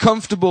there and be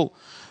comfortable.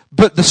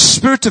 But the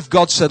Spirit of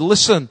God said,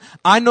 listen,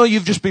 I know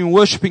you've just been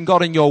worshipping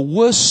God in your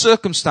worst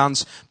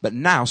circumstance, but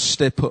now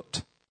stay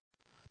put.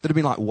 They'd have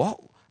been like, what?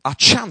 Our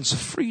chance of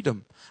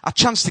freedom. Our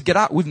chance to get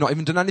out. We've not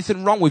even done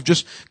anything wrong. We've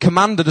just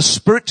commanded a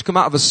spirit to come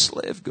out of a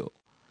slave girl.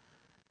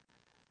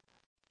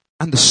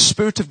 And the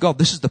Spirit of God,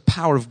 this is the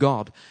power of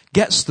God,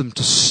 gets them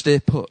to stay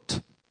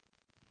put.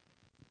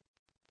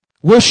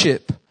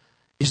 Worship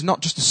is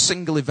not just a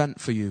single event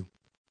for you.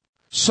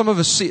 Some of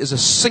us see it as a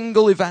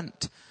single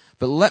event.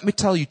 But let me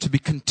tell you, to be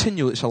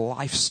continual, it's a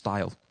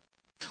lifestyle.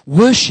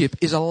 Worship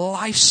is a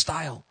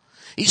lifestyle.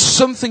 It's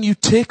something you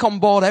take on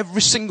board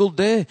every single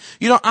day.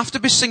 You don't have to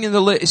be singing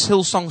the latest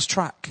Hillsongs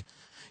track.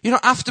 You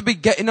don't have to be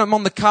getting them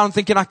on the car and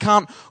thinking, I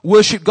can't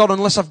worship God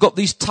unless I've got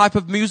these type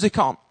of music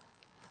on.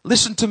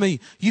 Listen to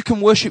me. You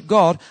can worship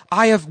God.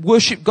 I have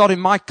worshipped God in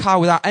my car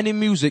without any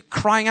music,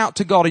 crying out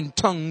to God in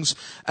tongues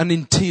and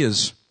in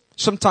tears.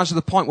 Sometimes to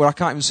the point where I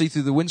can't even see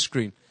through the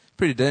windscreen.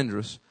 Pretty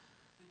dangerous.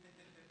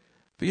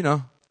 But you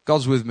know,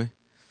 God's with me.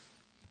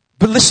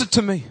 But listen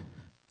to me.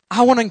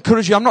 I want to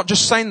encourage you. I'm not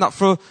just saying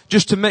that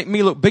just to make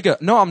me look bigger.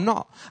 No, I'm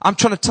not. I'm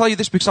trying to tell you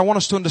this because I want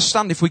us to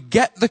understand if we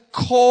get the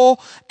core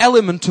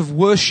element of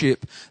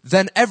worship,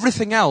 then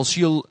everything else,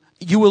 you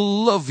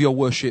will love your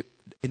worship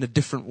in a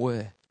different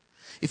way.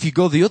 If you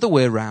go the other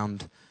way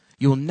around,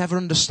 you will never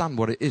understand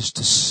what it is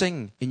to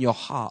sing in your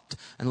heart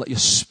and let your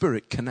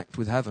spirit connect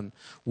with heaven,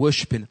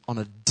 worshiping on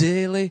a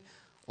daily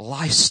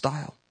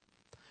lifestyle.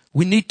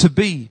 We need to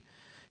be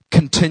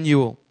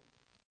continual.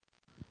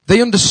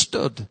 They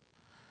understood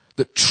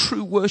that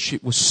true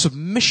worship was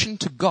submission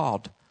to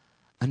God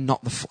and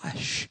not the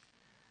flesh.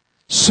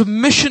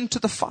 Submission to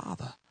the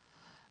Father.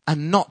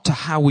 and not to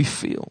how we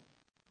feel.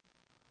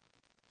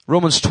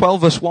 Romans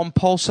 12 verse 1,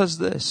 Paul says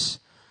this,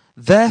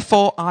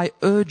 "Therefore I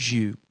urge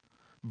you,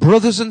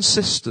 brothers and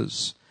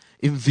sisters,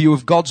 in view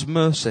of God's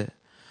mercy,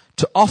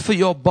 to offer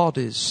your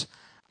bodies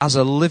as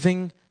a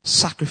living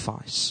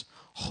sacrifice,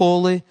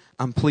 holy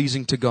and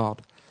pleasing to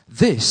God.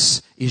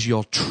 This is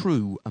your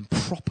true and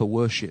proper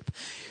worship."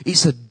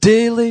 It's a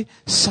daily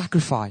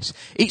sacrifice.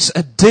 It's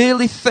a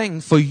daily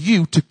thing for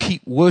you to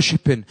keep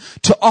worshiping,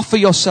 to offer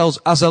yourselves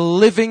as a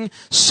living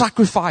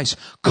sacrifice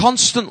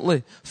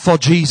constantly for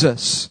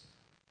Jesus.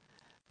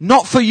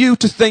 Not for you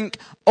to think,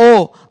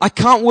 oh, I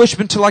can't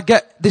worship until I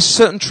get this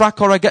certain track,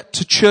 or I get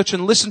to church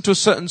and listen to a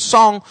certain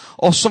song,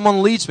 or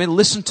someone leads me.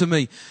 Listen to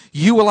me.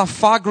 You will have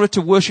far greater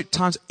worship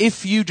times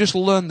if you just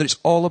learn that it's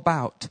all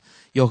about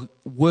your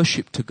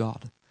worship to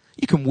God.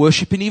 You can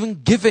worship in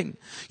even giving.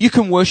 You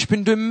can worship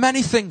in doing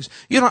many things.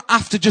 You don't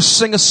have to just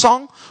sing a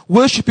song.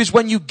 Worship is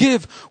when you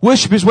give.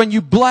 Worship is when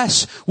you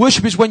bless.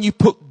 Worship is when you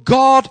put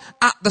God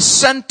at the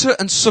center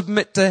and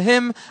submit to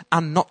Him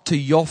and not to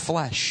your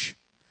flesh.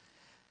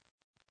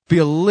 Be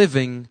a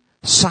living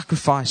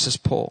sacrifice, as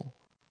Paul.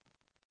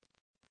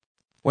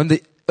 When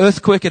the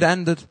earthquake had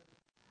ended,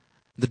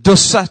 the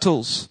dust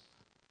settles,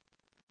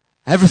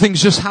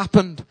 everything's just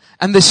happened,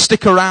 and they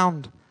stick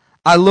around.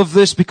 I love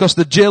this because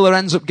the jailer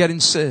ends up getting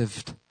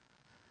saved.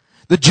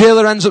 The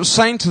jailer ends up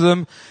saying to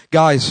them,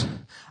 "Guys,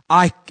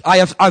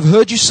 I've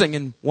heard you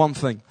singing one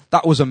thing.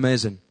 That was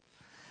amazing.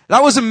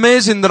 That was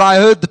amazing that I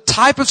heard the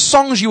type of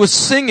songs you were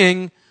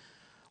singing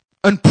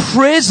and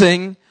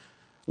praising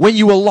when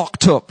you were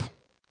locked up.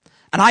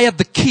 And I had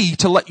the key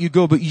to let you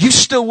go, but you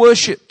still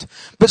worshipped.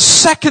 But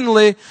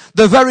secondly,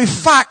 the very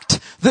fact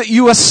that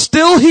you are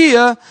still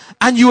here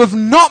and you have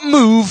not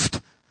moved,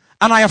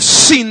 and I have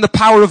seen the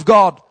power of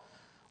God.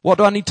 What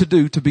do I need to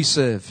do to be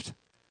saved?"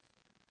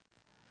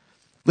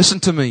 Listen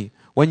to me.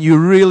 When you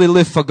really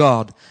live for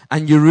God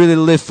and you really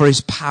live for His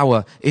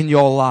power in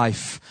your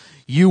life,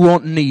 you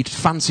won't need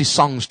fancy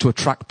songs to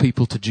attract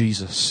people to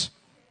Jesus.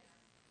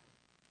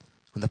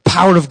 When the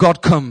power of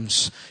God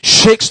comes,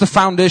 shakes the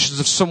foundations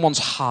of someone's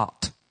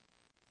heart,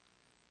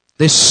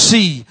 they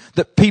see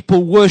that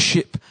people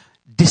worship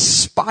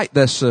despite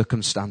their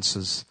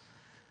circumstances.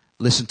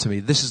 Listen to me,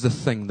 this is the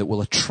thing that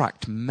will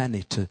attract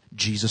many to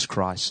Jesus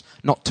Christ,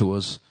 not to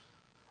us.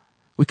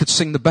 We could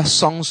sing the best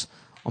songs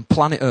on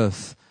planet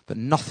Earth, but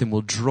nothing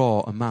will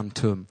draw a man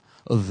to Him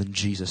other than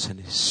Jesus and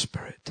His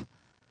Spirit.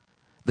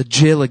 The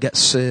jailer gets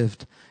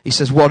saved. He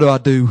says, "What do I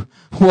do?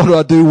 What do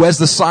I do? Where's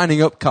the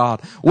signing up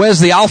card? Where's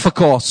the Alpha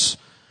course?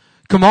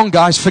 Come on,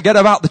 guys, forget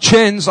about the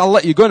chains. I'll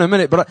let you go in a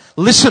minute. But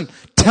listen,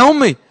 tell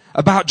me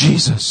about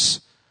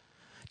Jesus.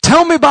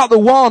 Tell me about the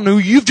one who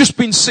you've just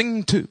been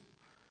singing to.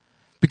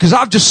 Because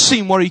I've just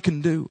seen what He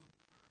can do."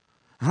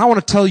 And I want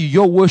to tell you,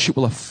 your worship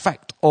will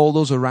affect all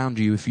those around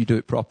you if you do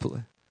it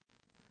properly.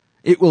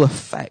 It will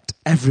affect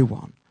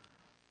everyone.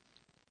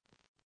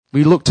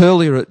 We looked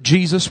earlier at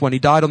Jesus when He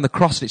died on the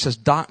cross, and it says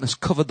darkness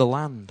covered the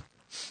land.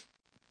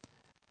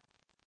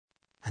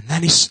 And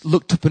then He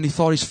looked up and He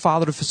thought His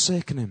Father had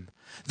forsaken Him.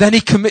 Then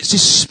He commits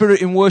His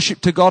spirit in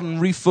worship to God and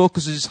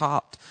refocuses His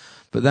heart.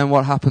 But then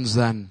what happens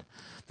then?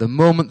 The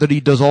moment that He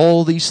does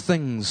all these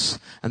things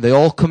and they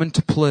all come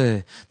into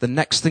play, the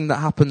next thing that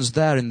happens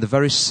there in the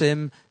very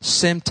same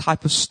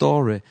type of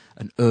story,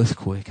 an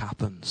earthquake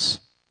happens.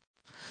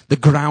 The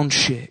ground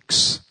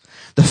shakes.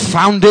 The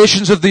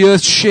foundations of the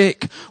earth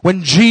shake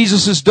when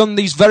Jesus has done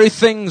these very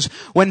things,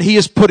 when He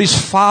has put His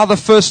Father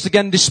first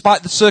again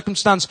despite the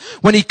circumstance,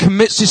 when He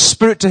commits His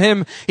Spirit to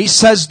Him. It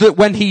says that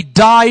when He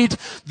died,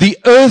 the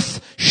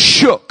earth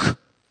shook.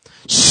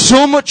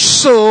 So much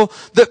so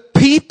that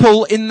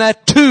people in their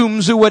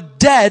tombs who were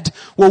dead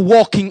were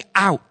walking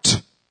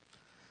out.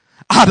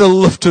 I'd have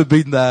loved to have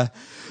been there.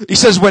 He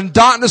says when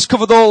darkness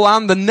covered the whole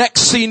land, the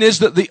next scene is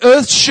that the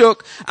earth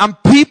shook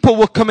and people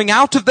were coming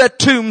out of their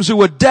tombs who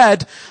were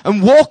dead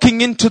and walking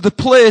into the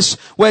place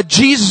where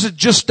Jesus had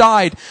just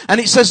died.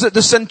 And it says that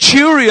the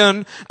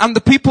centurion and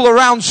the people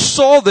around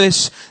saw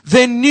this.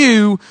 They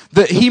knew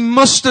that He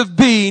must have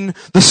been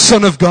the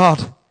Son of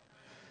God.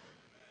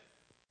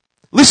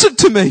 Listen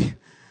to me.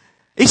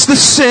 It's the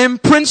same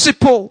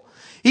principle.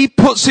 He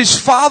puts His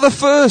Father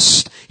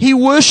first. He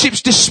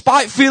worships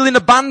despite feeling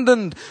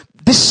abandoned.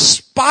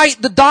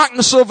 Despite the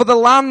darkness over the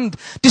land,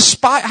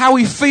 despite how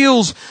he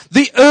feels,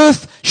 the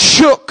earth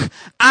shook,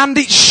 and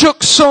it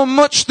shook so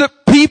much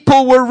that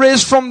people were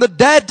raised from the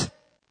dead.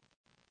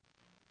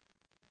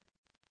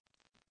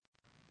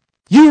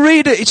 You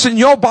read it, it's in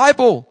your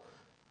Bible.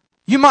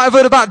 You might have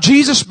heard about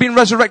Jesus being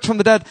resurrected from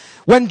the dead.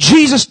 When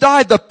Jesus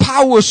died, the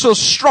power was so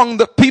strong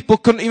that people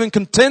couldn't even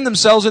contain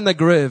themselves in their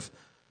grave,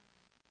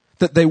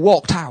 that they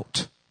walked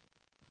out.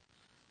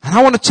 And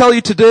I want to tell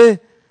you today,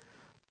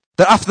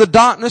 that after the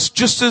darkness,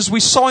 just as we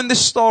saw in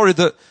this story,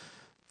 that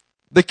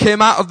they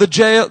came out of the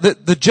jail,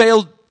 the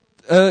jail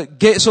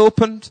gates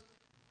opened,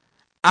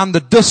 and the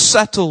dust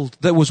settled.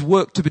 There was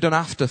work to be done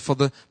after for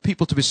the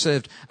people to be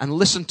saved. And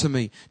listen to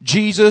me,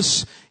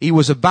 Jesus,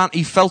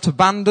 he felt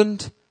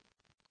abandoned,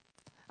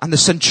 And the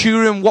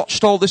centurion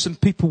watched all this and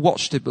people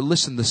watched it. But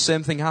listen, the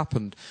same thing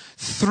happened.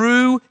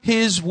 Through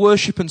his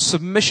worship and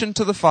submission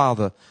to the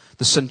Father,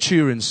 the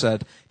centurion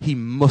said, he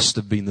must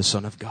have been the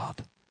Son of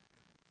God.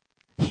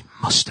 He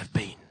must have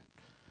been.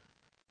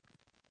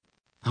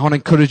 I want to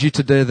encourage you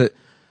today that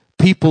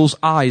people's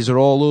eyes are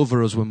all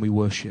over us when we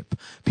worship.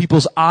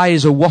 People's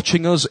eyes are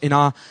watching us in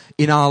our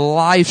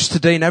lives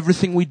today, in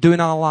everything we do in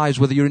our lives,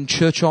 whether you're in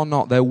church or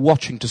not. They're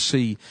watching to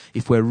see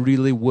if we're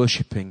really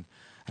worshiping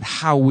and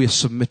how we're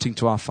submitting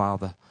to our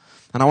Father.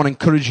 And I want to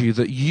encourage you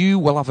that you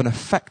will have an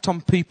effect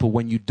on people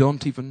when you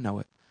don't even know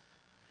it.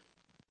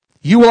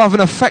 You will have an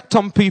effect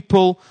on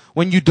people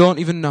when you don't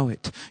even know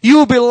it. You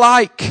will be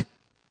like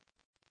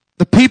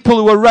the people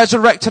who were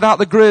resurrected out of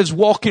the graves,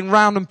 walking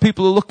around and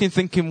people are looking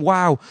thinking,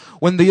 wow,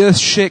 when the earth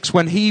shakes,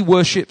 when he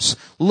worships,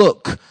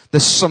 look,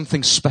 there's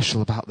something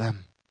special about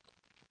them.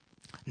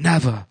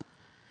 Never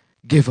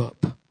give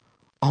up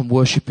on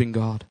worshiping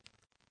God.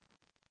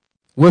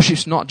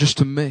 Worship's not just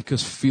to make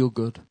us feel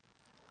good,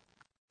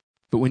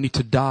 but we need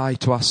to die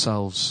to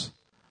ourselves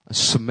and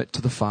submit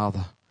to the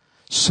Father,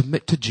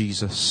 submit to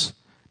Jesus,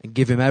 and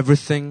give him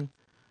everything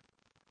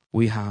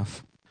we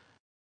have.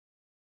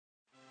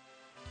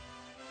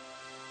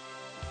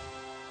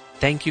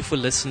 Thank you for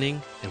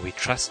listening, and we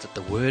trust that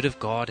the Word of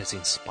God has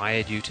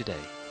inspired you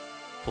today.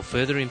 For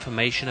further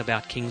information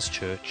about King's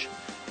Church,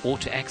 or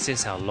to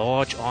access our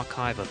large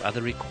archive of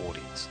other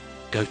recordings,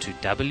 go to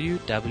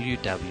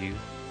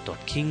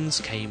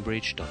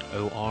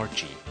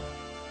www.kingscambridge.org.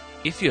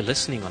 If you're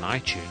listening on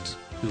iTunes,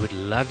 we would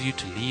love you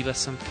to leave us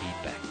some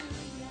feedback.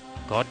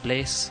 God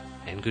bless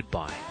and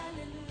goodbye.